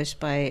given to us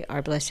by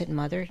our Blessed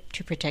Mother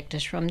to protect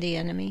us from the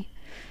enemy.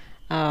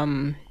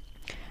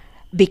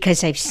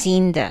 Because I've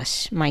seen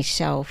this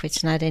myself.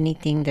 It's not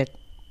anything that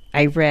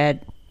I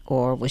read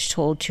or was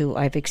told to.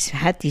 I've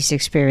had these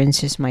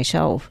experiences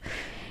myself.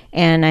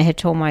 And I had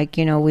told Mike,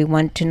 we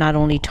want to not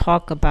only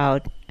talk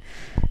about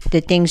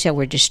the things that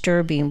were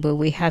disturbing, but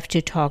we have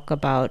to talk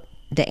about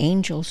the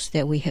angels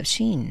that we have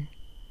seen,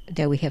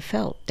 that we have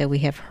felt, that we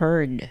have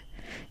heard,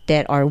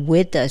 that are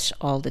with us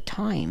all the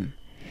time.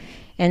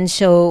 And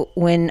so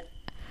when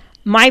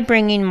my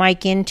bringing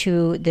Mike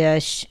into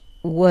this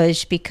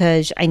was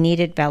because I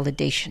needed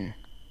validation.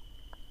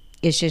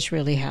 Is this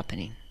really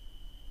happening?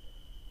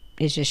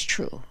 Is this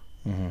true?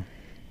 Mm-hmm.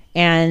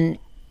 And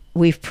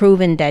we've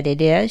proven that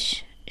it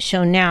is.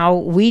 So now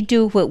we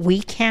do what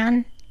we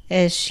can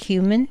as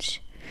humans,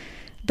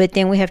 but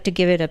then we have to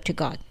give it up to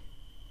God,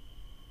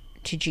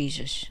 to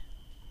Jesus.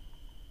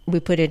 We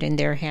put it in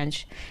their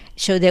hands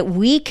so that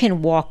we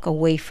can walk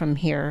away from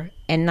here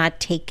and not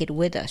take it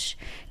with us.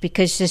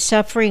 Because the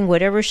suffering,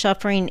 whatever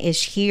suffering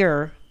is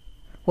here,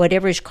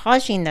 whatever is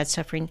causing that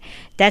suffering,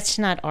 that's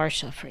not our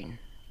suffering.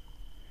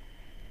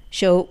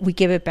 So we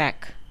give it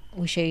back.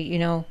 We say,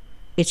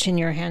 it's in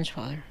your hands,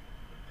 Father.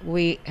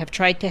 We have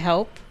tried to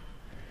help.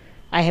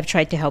 I have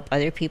tried to help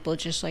other people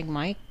just like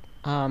Mike.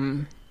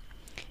 But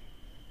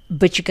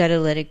you got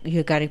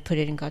to put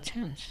it in God's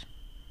hands.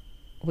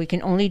 We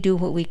can only do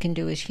what we can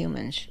do as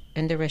humans,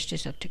 and the rest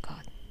is up to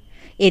God.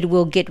 It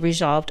will get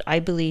resolved. I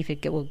believe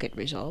it will get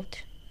resolved.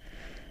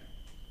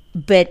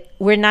 But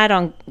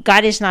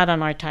God is not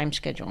on our time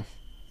schedule.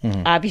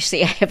 Mm-hmm.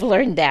 Obviously, I have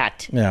learned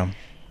that. Yeah.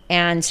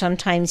 And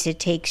sometimes it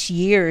takes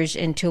years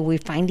until we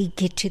finally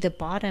get to the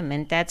bottom.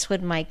 And that's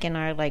what Mike and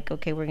I are like,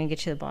 okay, we're going to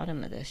get to the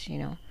bottom of this,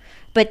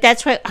 But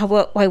that's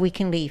why we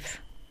can leave.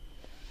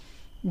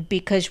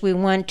 Because we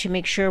want to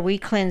make sure we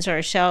cleanse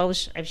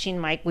ourselves. I've seen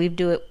Mike, we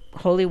do it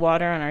holy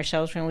water on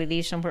ourselves when we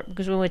leave somewhere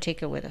because we want to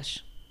take it with us.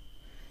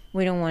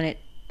 We don't want it.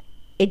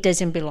 It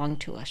doesn't belong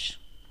to us.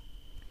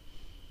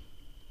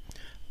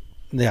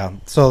 Yeah,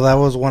 so that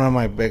was one of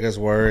my biggest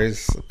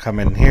worries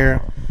coming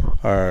here,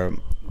 or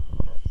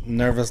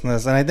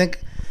nervousness. And I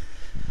think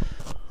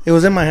it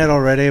was in my head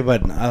already,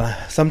 but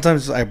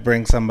sometimes I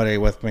bring somebody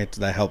with me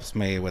that helps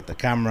me with the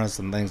cameras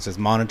and things, just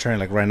monitoring.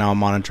 Like right now I'm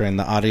monitoring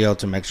the audio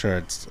to make sure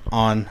it's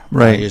on.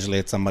 Right. Usually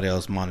it's somebody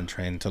else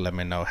monitoring to let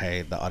me know,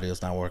 hey, the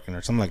audio's not working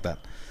or something like that.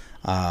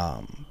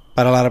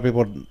 But a lot of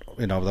people,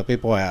 the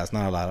people I asked,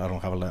 not a lot, I don't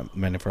have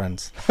many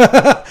friends.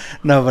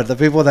 No, but the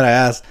people that I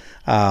asked,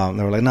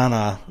 they were like,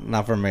 no,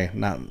 not for me.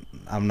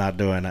 I'm not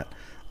doing it.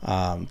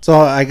 So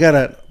I get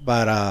it.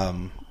 But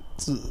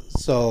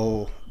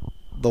so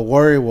the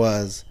worry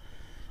was,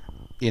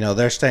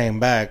 they're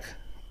staying back,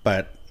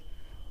 but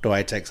do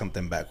I take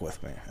something back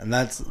with me? And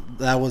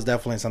that was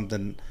definitely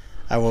something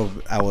I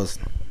was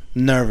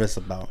nervous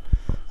about.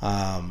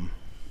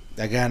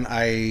 Again,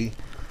 I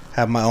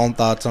have my own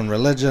thoughts on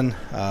religion.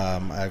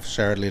 I've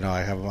shared,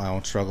 I have my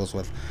own struggles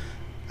with.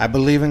 I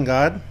believe in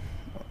God,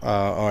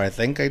 or I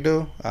think I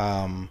do.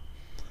 I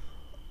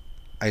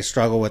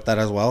struggle with that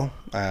as well.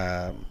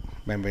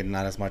 Maybe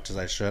not as much as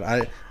I should.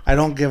 I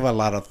don't give a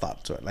lot of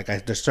thought to it. Like,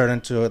 there's certain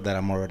to it that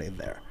I'm already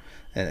there.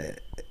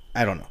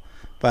 I don't know.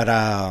 But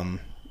I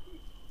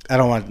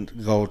don't want to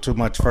go too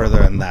much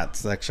further in that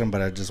section,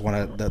 but I just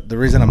want to... The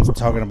reason I'm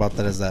talking about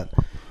that is that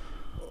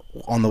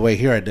on the way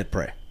here, I did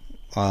pray.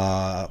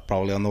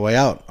 Probably on the way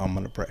out, I'm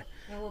going to pray.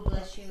 I will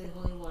bless you with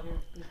holy water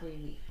before you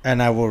leave.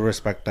 And I will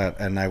respect that,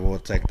 and I will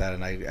take that,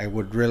 and I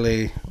would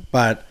really...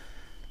 But...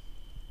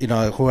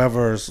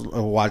 whoever's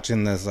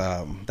watching this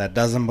that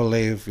doesn't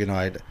believe,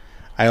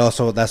 I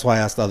also, that's why I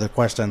asked other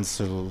questions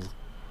to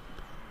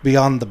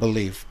beyond the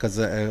belief, because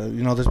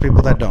there's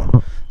people that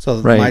don't.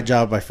 So right. My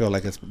job, I feel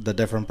like, it's the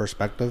different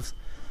perspectives.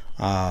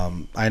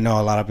 I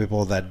know a lot of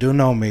people that do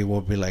know me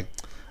will be like,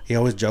 he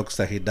always jokes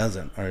that he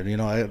doesn't,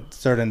 or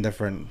certain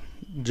different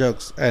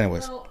jokes.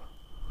 Anyways, well,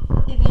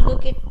 if you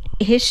look at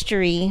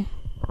history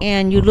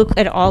and you look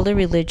at all the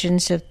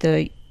religions of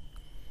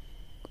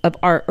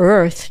our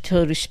earth,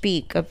 so to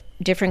speak, of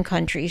different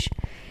countries,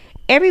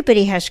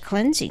 everybody has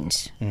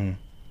cleansings. Mm.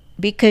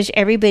 Because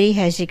everybody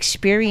has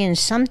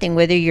experienced something,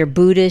 whether you're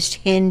Buddhist,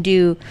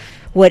 Hindu,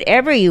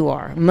 whatever you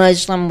are,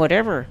 Muslim,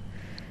 whatever.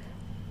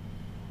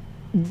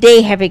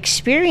 They have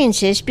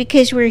experiences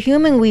because we're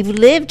human. We've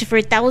lived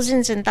for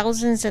thousands and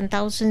thousands and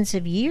thousands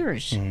of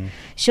years. Mm.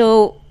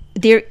 So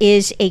there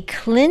is a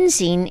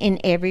cleansing in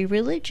every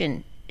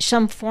religion,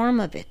 some form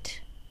of it.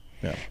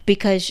 Yeah.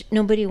 Because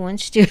nobody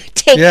wants to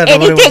take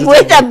anything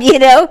with them,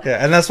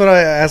 Yeah, and that's what I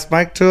asked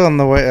Mike too on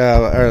the way,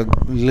 or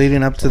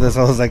leading up to this.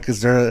 I was like,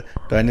 do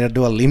I need to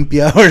do a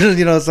limpia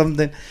or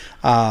something?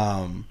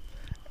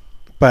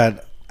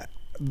 But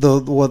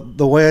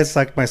the way I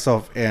psyched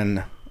myself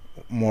in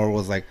more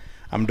was like,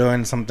 I'm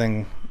doing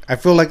something. I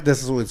feel like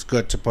this is what's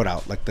good to put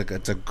out. Like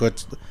it's a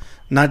good,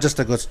 not just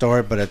a good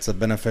story, but it's a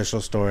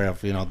beneficial story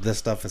of this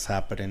stuff is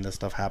happening, this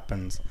stuff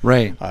happens.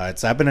 Right.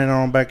 It's happening in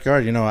our own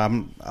backyard.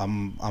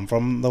 I'm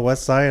from the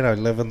West Side. I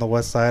live in the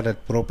West Side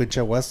at Puro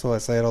Pinche Hueso. I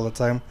say it all the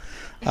time.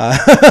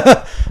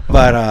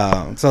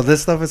 But so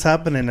this stuff is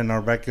happening in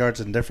our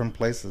backyards in different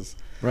places.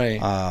 Right.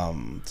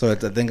 So I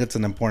think it's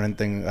an important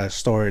thing, a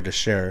story to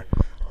share.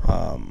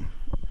 And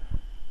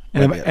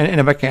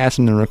if I can ask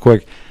something real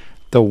quick,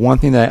 the one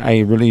thing that I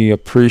really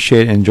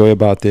appreciate and enjoy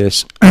about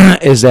this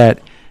is that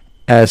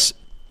as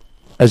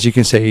as you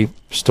can say,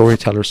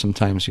 storytellers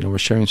sometimes. We're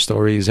sharing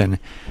stories, and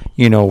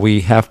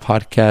we have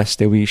podcasts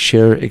that we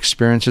share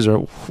experiences, or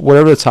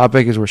whatever the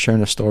topic is, we're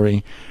sharing a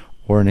story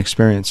or an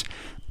experience.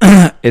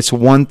 It's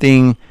one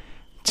thing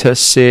to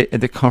sit at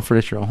the comfort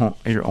of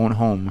your own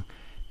home,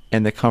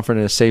 and the comfort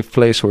in a safe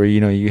place where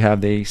you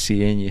have the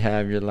AC and you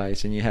have your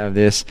lights and you have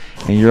this,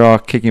 and you're all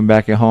kicking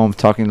back at home,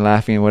 talking,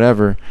 laughing, and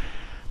whatever.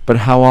 But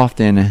how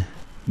often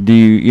do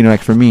you,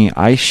 like for me,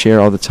 I share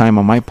all the time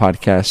on my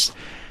podcast,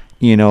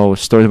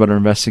 stories about our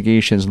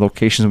investigations,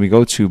 locations we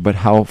go to. But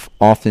how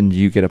often do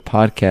you get a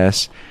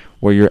podcast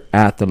where you're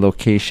at the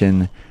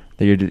location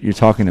that you're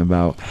talking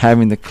about,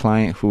 having the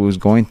client who is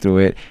going through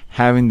it,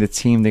 having the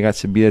team that got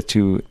to be there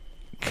to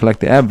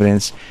collect the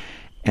evidence,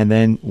 and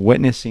then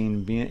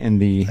witnessing, being in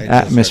the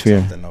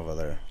atmosphere? Heard something over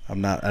there.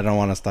 I don't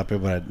want to stop you,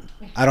 but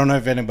I don't know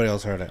if anybody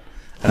else heard it.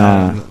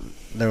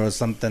 There was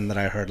something that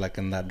I heard like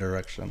in that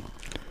direction.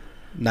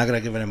 Not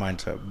gonna give any mind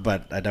to it,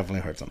 but I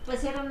definitely heard something.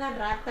 It was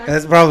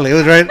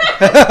right.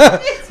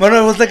 But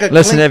it was like a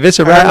listen, clink. if it's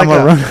a rat, I'm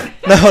gonna run.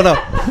 No.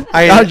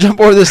 I'll jump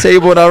over the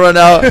table and I'll run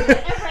out.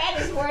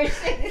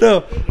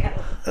 No,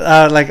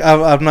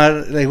 I'm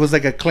not. It was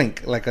like a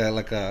clink, like a.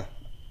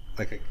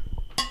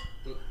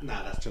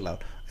 Nah, that's too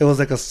loud. It was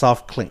like a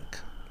soft clink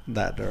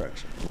that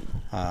direction.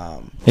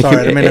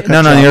 Sorry, I mean to cut you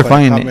off, you're but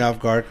fine. It caught me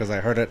off guard because I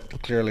heard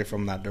it clearly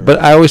from that direction.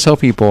 But I always tell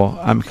people,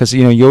 because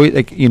you always,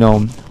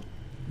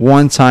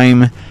 one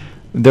time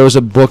there was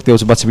a book that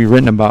was about to be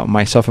written about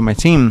myself and my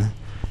team,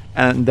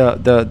 and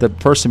the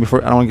person,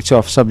 before, I don't want to get too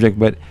off subject,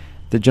 but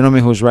the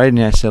gentleman who was writing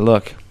it, I said,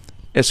 look,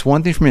 it's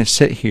one thing for me to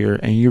sit here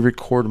and you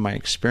record my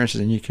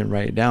experiences and you can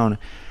write it down,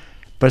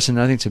 but it's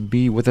another thing to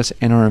be with us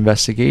in our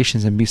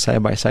investigations and be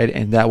side by side.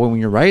 And that way, when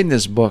you're writing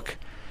this book,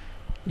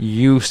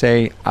 you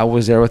say, I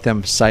was there with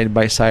them side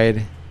by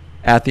side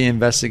at the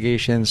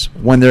investigations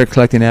when they're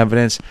collecting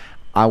evidence.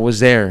 I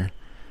was there.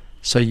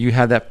 So you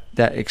have that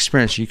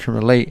experience. You can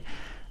relate.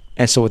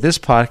 And so with this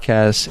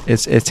podcast,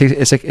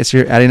 it's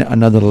you're adding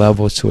another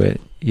level to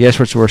it. Yes,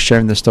 we're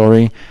sharing the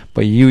story,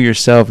 but you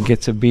yourself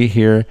get to be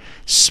here,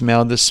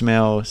 smell the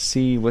smell,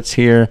 see what's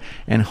here,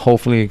 and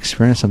hopefully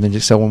experience something.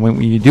 Just so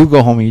when you do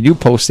go home and you do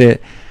post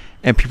it,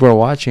 and people are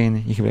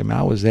watching, you can be like, man,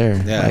 I was there.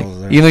 Yeah, I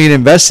was there. You didn't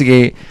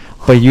investigate,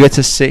 but you get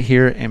to sit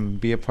here and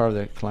be a part of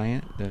the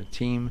client, the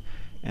team,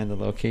 and the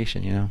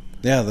location.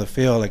 Yeah, the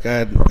feel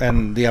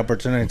and the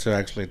opportunity to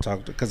actually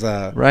talk to, because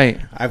right.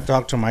 I've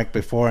talked to Mike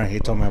before and he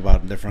told me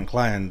about different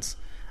clients,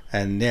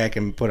 and I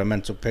can put a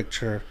mental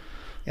picture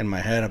in my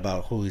head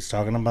about who he's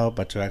talking about,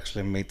 but to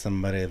actually meet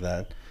somebody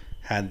that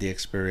had the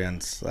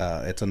experience,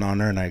 it's an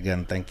honor. And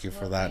again, thank you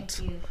for that.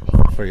 Thank you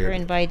for your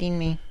inviting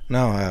me.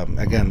 No,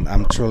 again,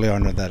 I'm truly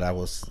honored that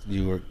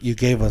you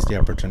gave us the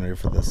opportunity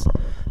for this.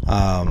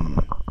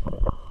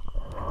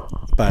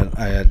 But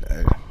I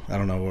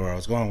don't know where I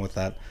was going with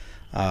that.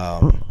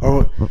 I'm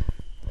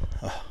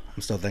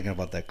still thinking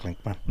about that clink,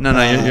 man. No,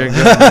 you're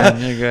good, man.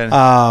 You're good.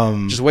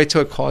 Just wait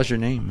till it calls your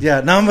name.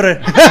 Yeah, no,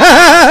 hombre.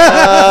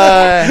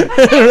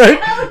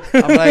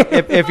 I'm like,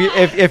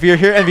 if you're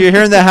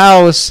here in the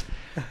house,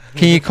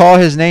 can you call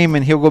his name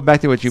and he'll go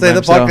back to what you say by the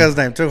himself. podcast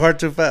name. Too hard,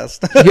 too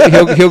fast.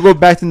 he'll go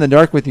back in the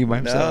dark with you by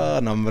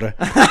himself. No, hombre.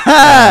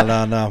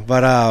 No.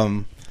 But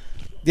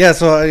yeah.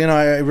 So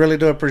I really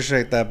do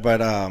appreciate that. But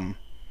man,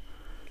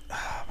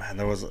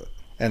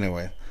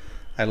 anyway,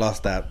 I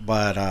lost that.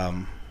 But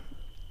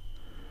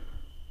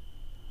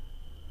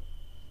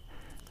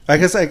I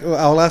guess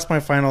I'll ask my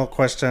final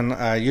question.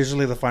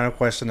 Usually the final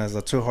question is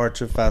a too hard,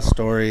 too fast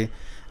story,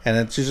 and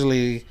it's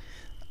usually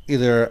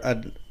either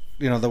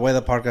the way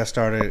the podcast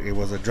started, it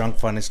was a drunk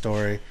funny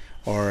story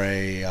or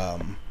a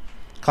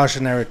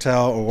cautionary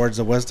tale or words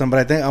of wisdom. But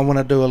I think I want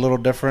to do a little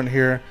different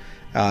here,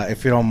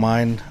 if you don't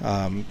mind.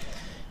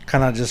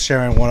 Kind of just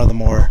sharing one of the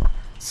more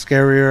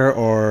scarier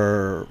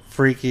or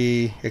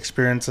freaky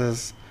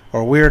experiences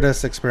or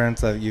weirdest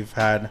experience that you've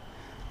had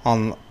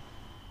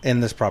in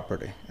this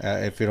property,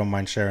 if you don't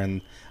mind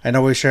sharing. I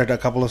know we shared a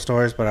couple of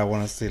stories, but I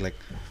want to see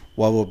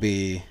what will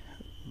be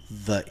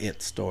the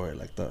story,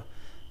 like the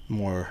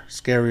more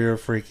scarier,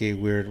 freaky,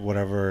 weird,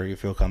 whatever you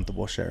feel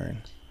comfortable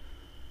sharing.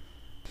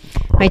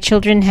 My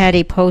children had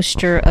a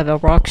poster of a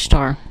rock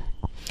star,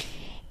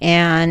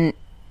 and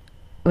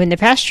when the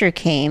pastor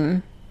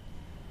came,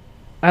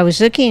 I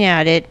was looking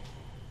at it,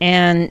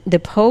 and the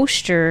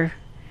poster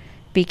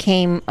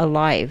became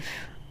alive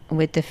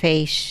with the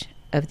face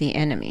of the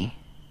enemy.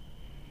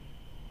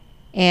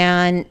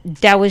 And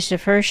that was the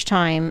first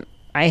time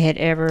I had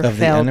ever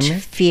felt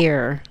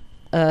fear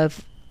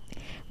of.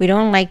 We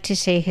don't like to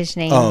say his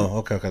name. Oh,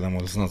 okay. Then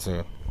it's not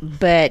so.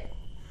 But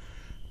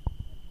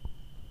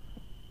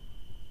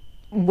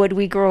would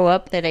we grow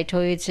up that I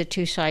told you it's the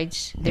two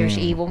sides? There's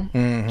evil.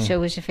 Mm-hmm. So it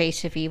was the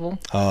face of evil.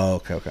 Oh,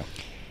 okay.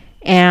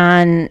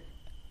 And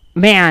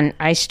man,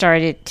 I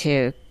started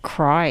to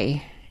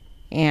cry,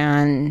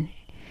 and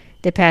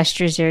the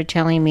pastor's there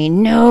telling me,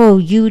 "No,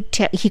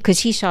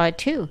 because he saw it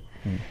too."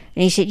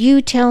 And he said,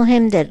 "You tell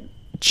him that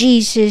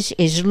Jesus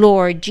is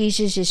Lord,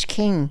 Jesus is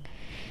King."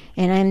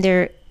 And I'm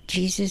there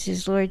Jesus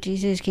is Lord,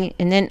 Jesus is King.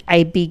 And then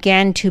I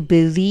began to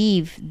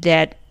believe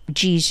that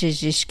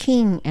Jesus is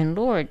King and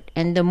Lord.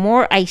 And the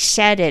more I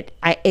said it,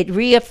 it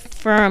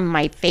reaffirmed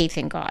my faith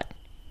in God,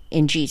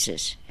 in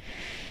Jesus.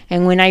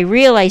 And when I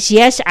realized,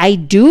 yes, I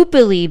do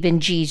believe in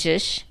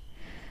Jesus,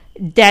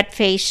 that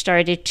faith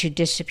started to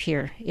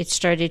disappear. It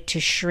started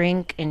to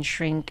shrink and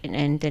shrink,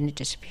 and then it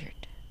disappeared.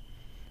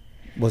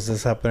 Was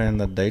this happening in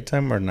the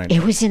daytime or night?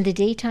 It was in the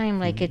daytime,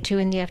 like at 2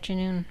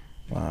 p.m.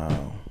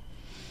 Wow.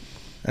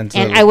 And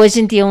I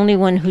wasn't the only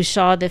one who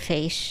saw the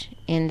face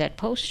in that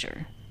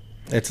poster.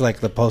 It's like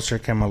the poster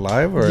came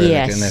alive, or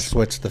yes. And it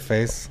switched the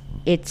face?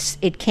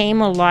 It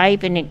came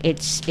alive, and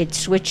it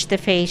switched the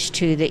face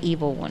to the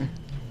evil one.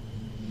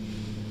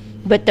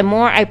 But the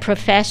more I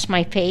professed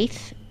my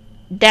faith,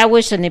 that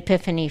was an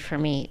epiphany for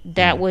me.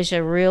 That was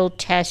a real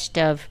test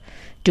of,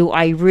 do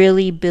I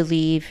really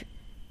believe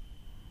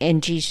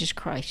in Jesus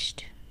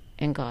Christ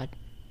and God?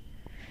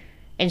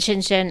 And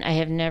since then,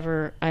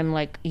 I'm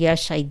like,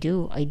 yes, I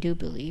do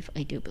believe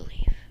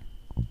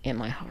in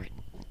my heart.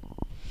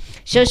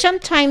 So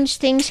sometimes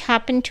things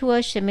happen to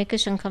us that make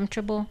us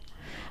uncomfortable,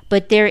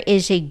 but there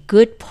is a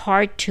good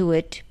part to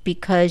it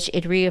because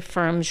it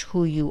reaffirms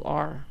who you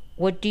are.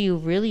 What do you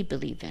really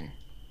believe in?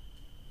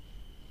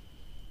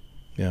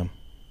 Yeah.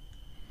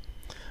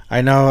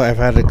 I know I've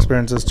had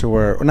experiences to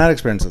where, well, not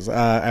experiences,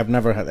 I've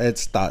never had,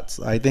 it's thoughts.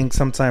 I think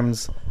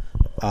sometimes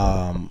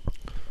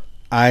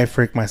I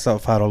freak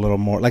myself out a little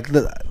more. Like,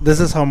 this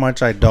is how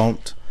much I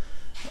don't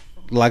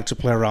like to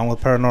play around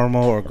with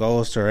paranormal or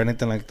ghosts or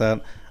anything like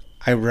that.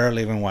 I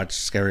rarely even watch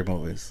scary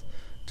movies.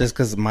 Just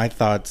because my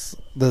thoughts,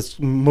 this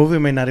movie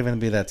may not even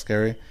be that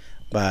scary,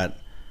 but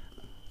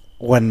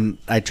when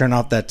I turn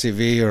off that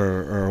TV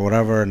or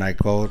whatever and I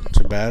go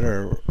to bed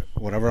or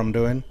whatever I'm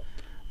doing,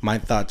 my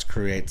thoughts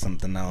create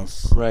something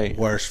else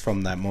worse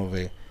from that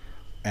movie,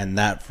 and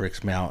that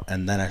freaks me out,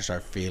 and then I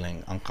start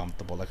feeling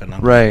uncomfortable, like an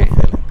uncomfortable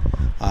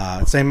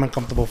feeling. Same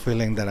uncomfortable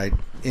feeling that I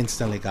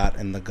instantly got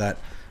in the gut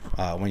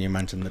when you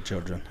mentioned the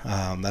children.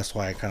 That's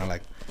why I kind of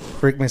like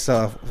freaked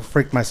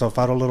myself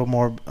out a little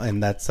more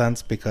in that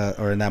sense,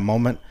 in that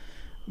moment,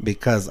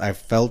 because I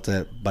felt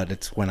it, but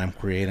it's when I'm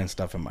creating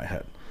stuff in my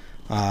head.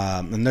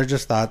 And they're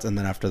just thoughts, and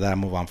then after that I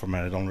move on from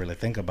it. I don't really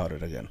think about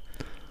it again.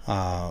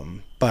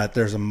 But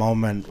there's a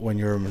moment when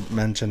you're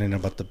mentioning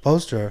about the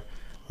poster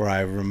where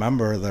I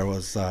remember there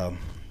was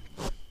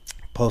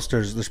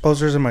posters. There's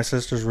posters in my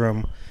sister's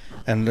room,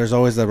 and there's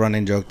always the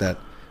running joke that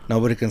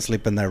nobody can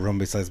sleep in that room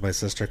besides my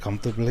sister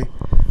comfortably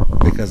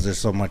because there's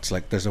so much,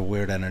 like, there's a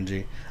weird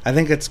energy. I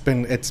think it's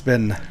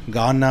been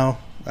gone now.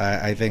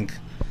 I think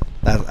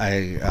that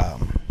I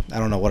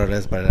don't know what it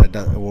is, but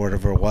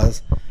whatever it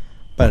was,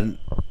 but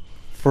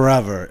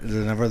forever,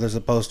 whenever there's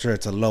a poster,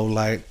 it's a low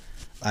light.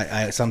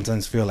 I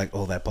sometimes feel like,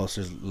 oh, that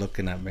poster's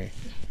looking at me,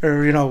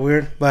 or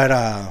weird.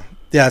 But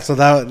yeah, so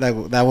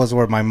that was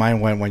where my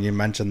mind went when you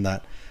mentioned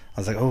that. I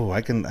was like, oh,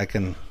 I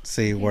can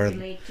see where.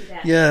 Relate to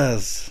that.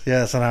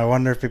 Yes, and I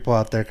wonder if people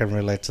out there can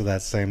relate to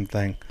that same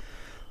thing.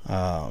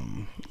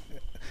 And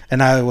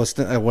I was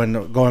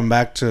when going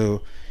back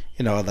to,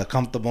 the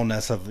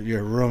comfortableness of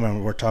your room,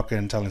 and we're talking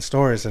and telling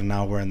stories, and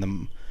now we're in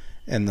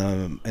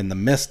the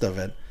midst of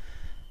it.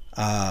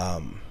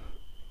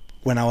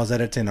 When I was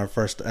editing our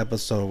first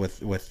episode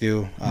with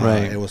you,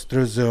 it was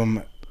through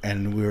Zoom,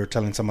 and we were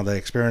telling some of the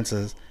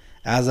experiences.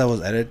 As I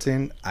was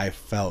editing, I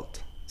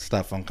felt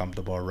stuff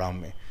uncomfortable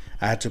around me.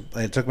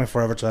 It took me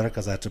forever to edit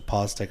because I had to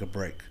pause, take a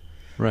break.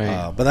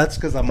 Right. But that's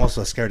because I'm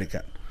also a scaredy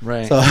cat.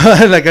 Right. So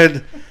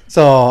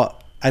so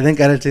I think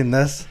editing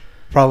this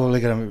probably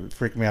gonna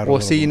freak me out. Well,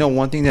 see,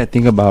 one thing that I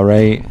think about,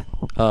 right,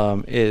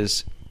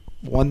 is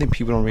one thing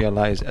people don't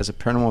realize as a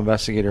paranormal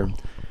investigator.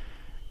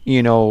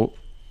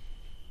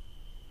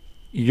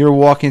 You're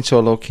walking to a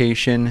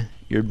location,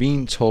 you're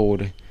being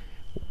told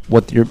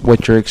what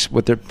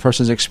the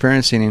person's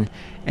experiencing,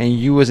 and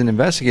you as an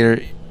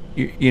investigator,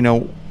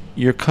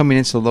 you're coming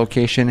into the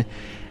location,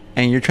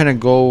 and you're trying to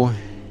go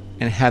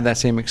and have that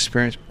same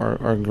experience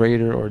or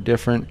greater or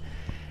different.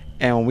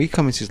 And when we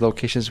come into these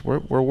locations, we're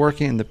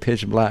working in the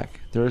pitch black.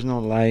 There's no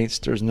lights,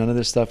 there's none of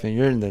this stuff, and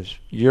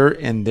you're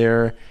in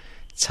their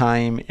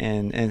time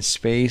and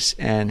space,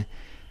 and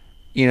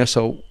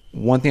so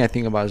one thing I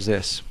think about is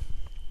this.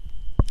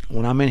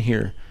 When I'm in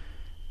here,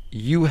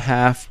 you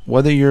have,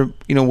 whether you're,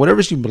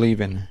 whatever you believe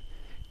in,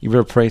 you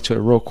better pray to it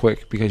real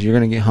quick because you're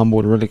going to get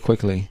humbled really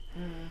quickly.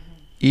 Mm-hmm.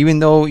 Even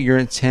though your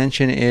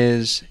intention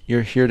is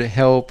you're here to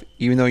help,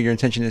 even though your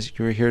intention is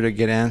you're here to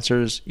get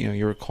answers,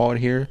 you're called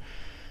here.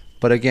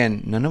 But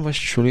again, none of us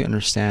truly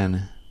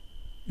understand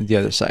the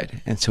other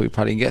side until we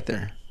probably get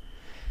there.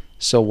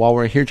 So while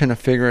we're here trying to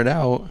figure it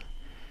out,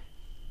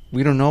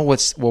 we don't know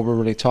what we're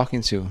really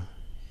talking to.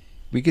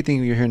 We could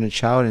think you're hearing a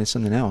child and it's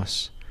something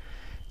else.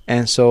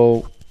 And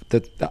so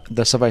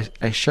the stuff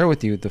I share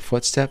with you, the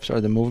footsteps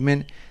or the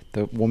movement,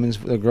 the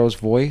girl's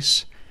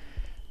voice,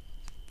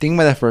 think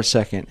about that for a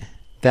second.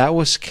 That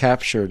was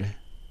captured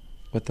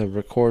with the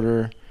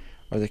recorder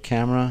or the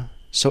camera.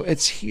 So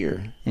it's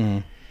here.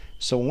 Mm.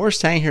 So when we're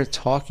standing here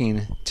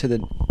talking to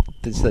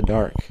the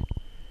dark,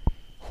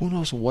 who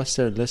knows what's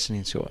there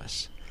listening to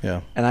us?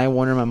 Yeah. And I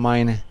wonder in my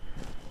mind,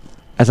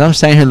 as I'm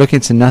standing here looking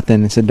into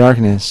nothing, into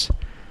darkness,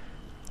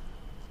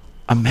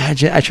 I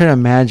try to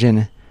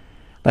imagine,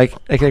 like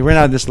right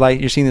now, this light,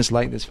 you're seeing this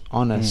light that's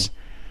on us.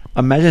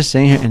 Imagine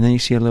staying here and then you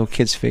see a little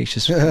kid's face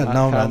just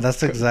no, man,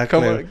 that's exactly.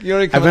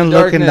 I've been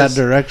looking that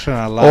direction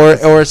a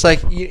lot. Or it's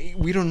like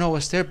we don't know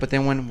what's there, but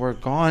then when we're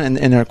gone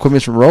and our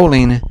equipment's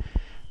rolling,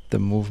 the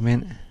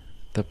movement,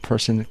 the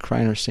person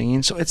crying or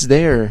singing, so it's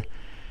there.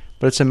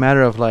 But it's a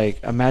matter of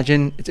like,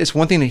 imagine, it's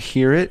one thing to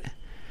hear it,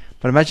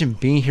 but imagine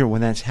being here when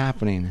that's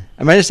happening.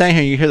 Imagine standing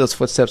here and you hear those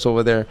footsteps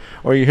over there,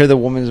 or you hear the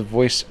woman's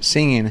voice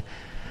singing.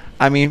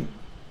 I mean,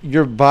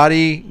 your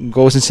body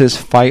goes into this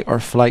fight or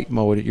flight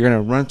mode. You're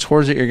going to run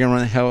towards it. You're going to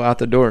run the hell out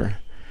the door.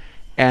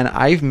 And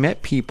I've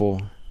met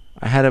people.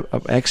 I had an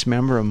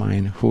ex-member of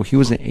mine who, he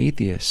was an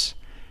atheist.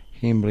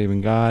 He didn't believe in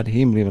God. He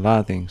didn't believe in a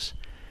lot of things.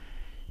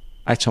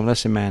 I told him,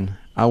 listen, man,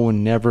 I will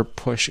never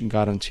push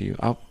God onto you.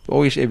 I'll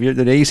always, if you're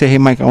the day you say, hey,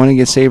 Mike, I want to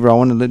get saved or I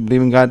want to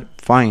believe in God,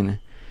 fine.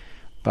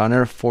 But I'll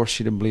never force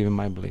you to believe in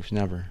my beliefs.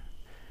 Never.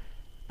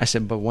 I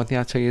said, but one thing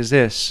I'll tell you is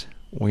this.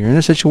 When you're in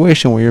a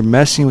situation where you're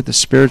messing with the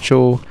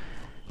spiritual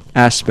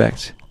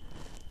aspect,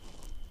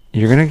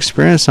 you're going to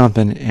experience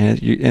something,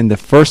 and the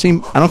first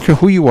thing, I don't care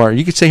who you are,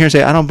 you could sit here and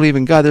say, I don't believe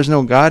in God, there's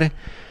no God,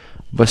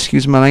 but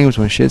excuse my language,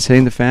 when shit's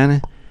hitting the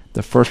fan,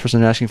 the first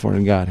person asking for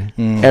is God.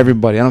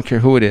 Everybody, I don't care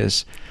who it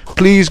is,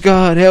 please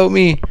God help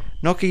me.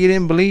 No, you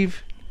didn't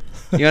believe,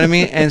 you know what I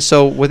mean? And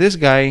so with this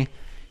guy,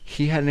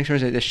 he had an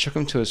experience that shook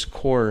him to his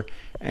core,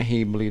 and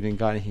he believed in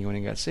God and he went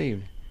and got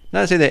saved.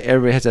 Not to say that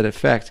everybody has that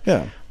effect,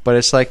 but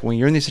it's like when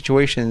you're in these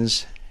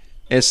situations,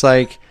 it's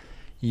like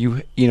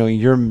you know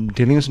you're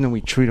dealing with something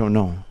we truly don't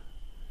know,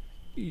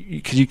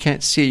 because you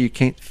can't see it, you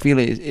can't feel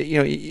it.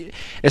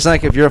 It's not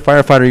like if you're a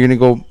firefighter, you're gonna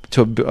go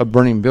to a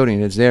burning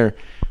building. It's there.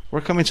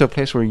 We're coming to a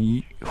place where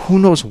who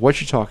knows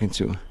what you're talking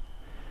to.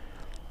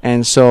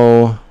 And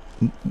so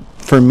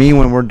for me,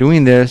 when we're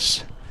doing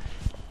this,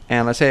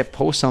 and let's say I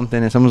post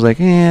something and someone's like,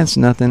 it's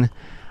nothing,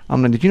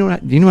 I'm like, do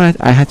you know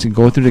what I had to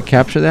go through to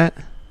capture that?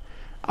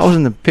 I was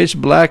in the pitch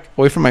black,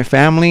 away from my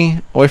family,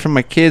 away from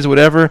my kids,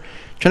 whatever,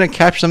 trying to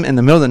capture them in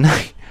the middle of the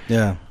night.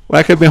 Yeah. Well,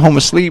 I could have been home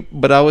asleep,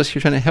 but I was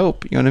here trying to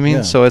help. You know what I mean?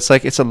 Yeah. So it's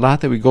like, it's a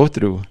lot that we go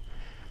through.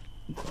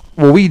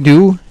 What we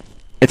do,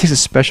 it takes a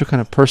special kind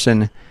of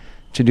person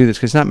to do this,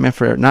 because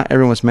not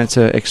everyone's meant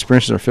to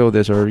experience or feel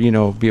this or,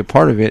 be a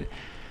part of it.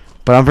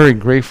 But I'm very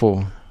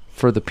grateful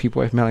for the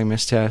people I've met, like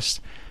Miss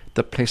Tess,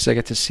 the places I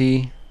get to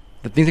see,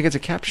 the things I get to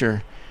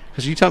capture.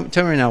 Because you tell me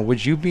right now,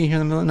 would you be here in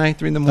the middle of the night,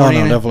 3 in the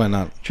morning? No, definitely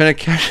not. Trying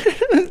to capture.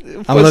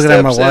 I'm looking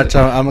at my watch.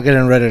 I'm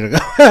getting ready to go.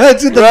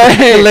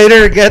 The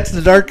later it gets,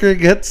 the darker it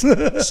gets.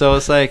 So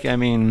it's like, I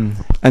mean,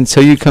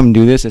 until you come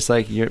do this, it's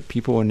like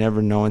people will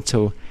never know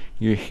until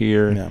you're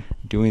here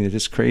doing it.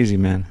 It's crazy,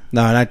 man.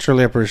 No, and I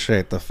truly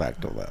appreciate the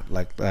fact of that.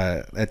 Like,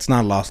 it's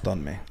not lost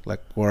on me.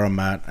 Like where I'm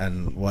at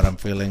and what I'm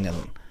feeling,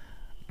 and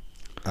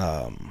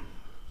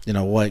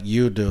what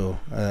you do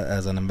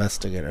as an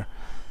investigator.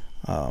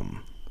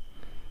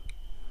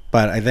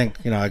 But I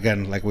think,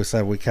 again, like we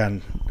said, we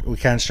can't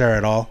share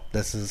it all.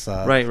 This is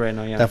right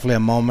now, definitely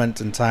a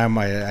moment in time.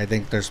 I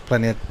think there's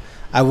plenty.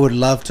 I would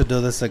love to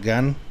do this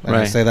again. And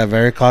I say that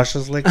very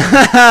cautiously.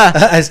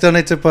 I still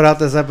need to put out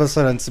this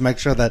episode and to make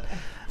sure that,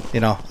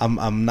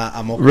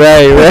 I'm okay.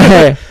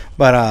 Right.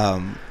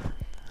 But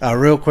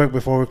real quick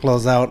before we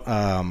close out,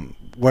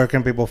 where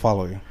can people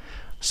follow you?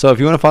 So if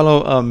you want to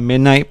follow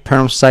Midnight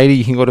Paranormal Society,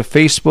 you can go to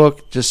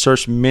Facebook. Just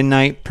search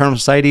Midnight Paranormal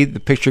Society. The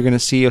picture you're going to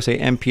see, you'll say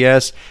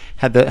MPS.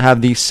 Have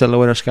the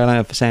silhouette or skyline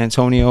of San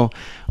Antonio.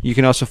 You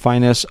can also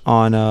find us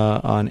on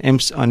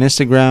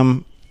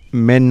Instagram,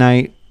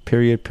 Midnight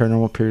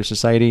Paranormal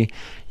Society.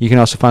 You can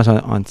also find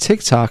us on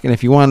TikTok. And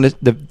if you want,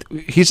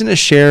 he's going to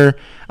share.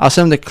 I'll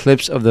send him the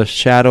clips of the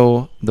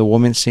shadow, the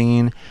woman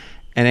singing,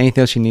 and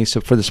anything else you need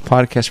for this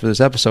podcast, for this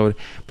episode.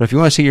 But if you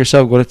want to see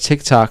yourself, go to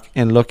TikTok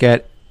and look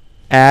at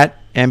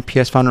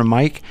MPS Founder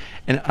Mike,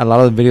 and a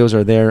lot of the videos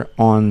are there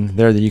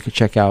that you can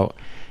check out.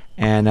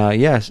 And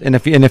yes, and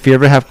if you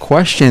ever have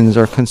questions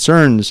or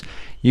concerns,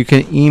 you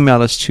can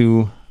email us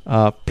to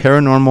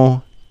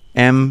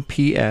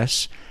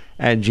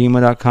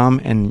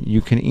paranormalmps@gmail.com, and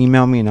you can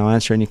email me and I'll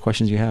answer any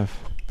questions you have.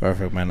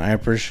 Perfect, man. I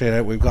appreciate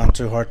it. We've gone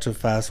too hard, too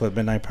fast with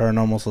Midnight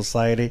Paranormal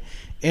Society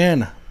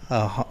in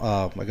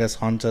I guess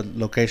haunted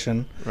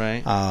location.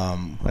 Right.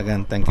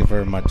 Again, thank you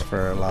very much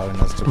for allowing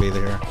us to be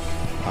there.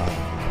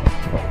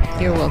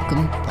 You're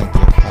welcome. Thank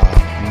you.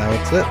 And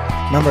that's it.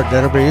 Remember,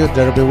 dare to be you,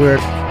 dare to be weird.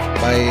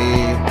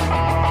 Bye.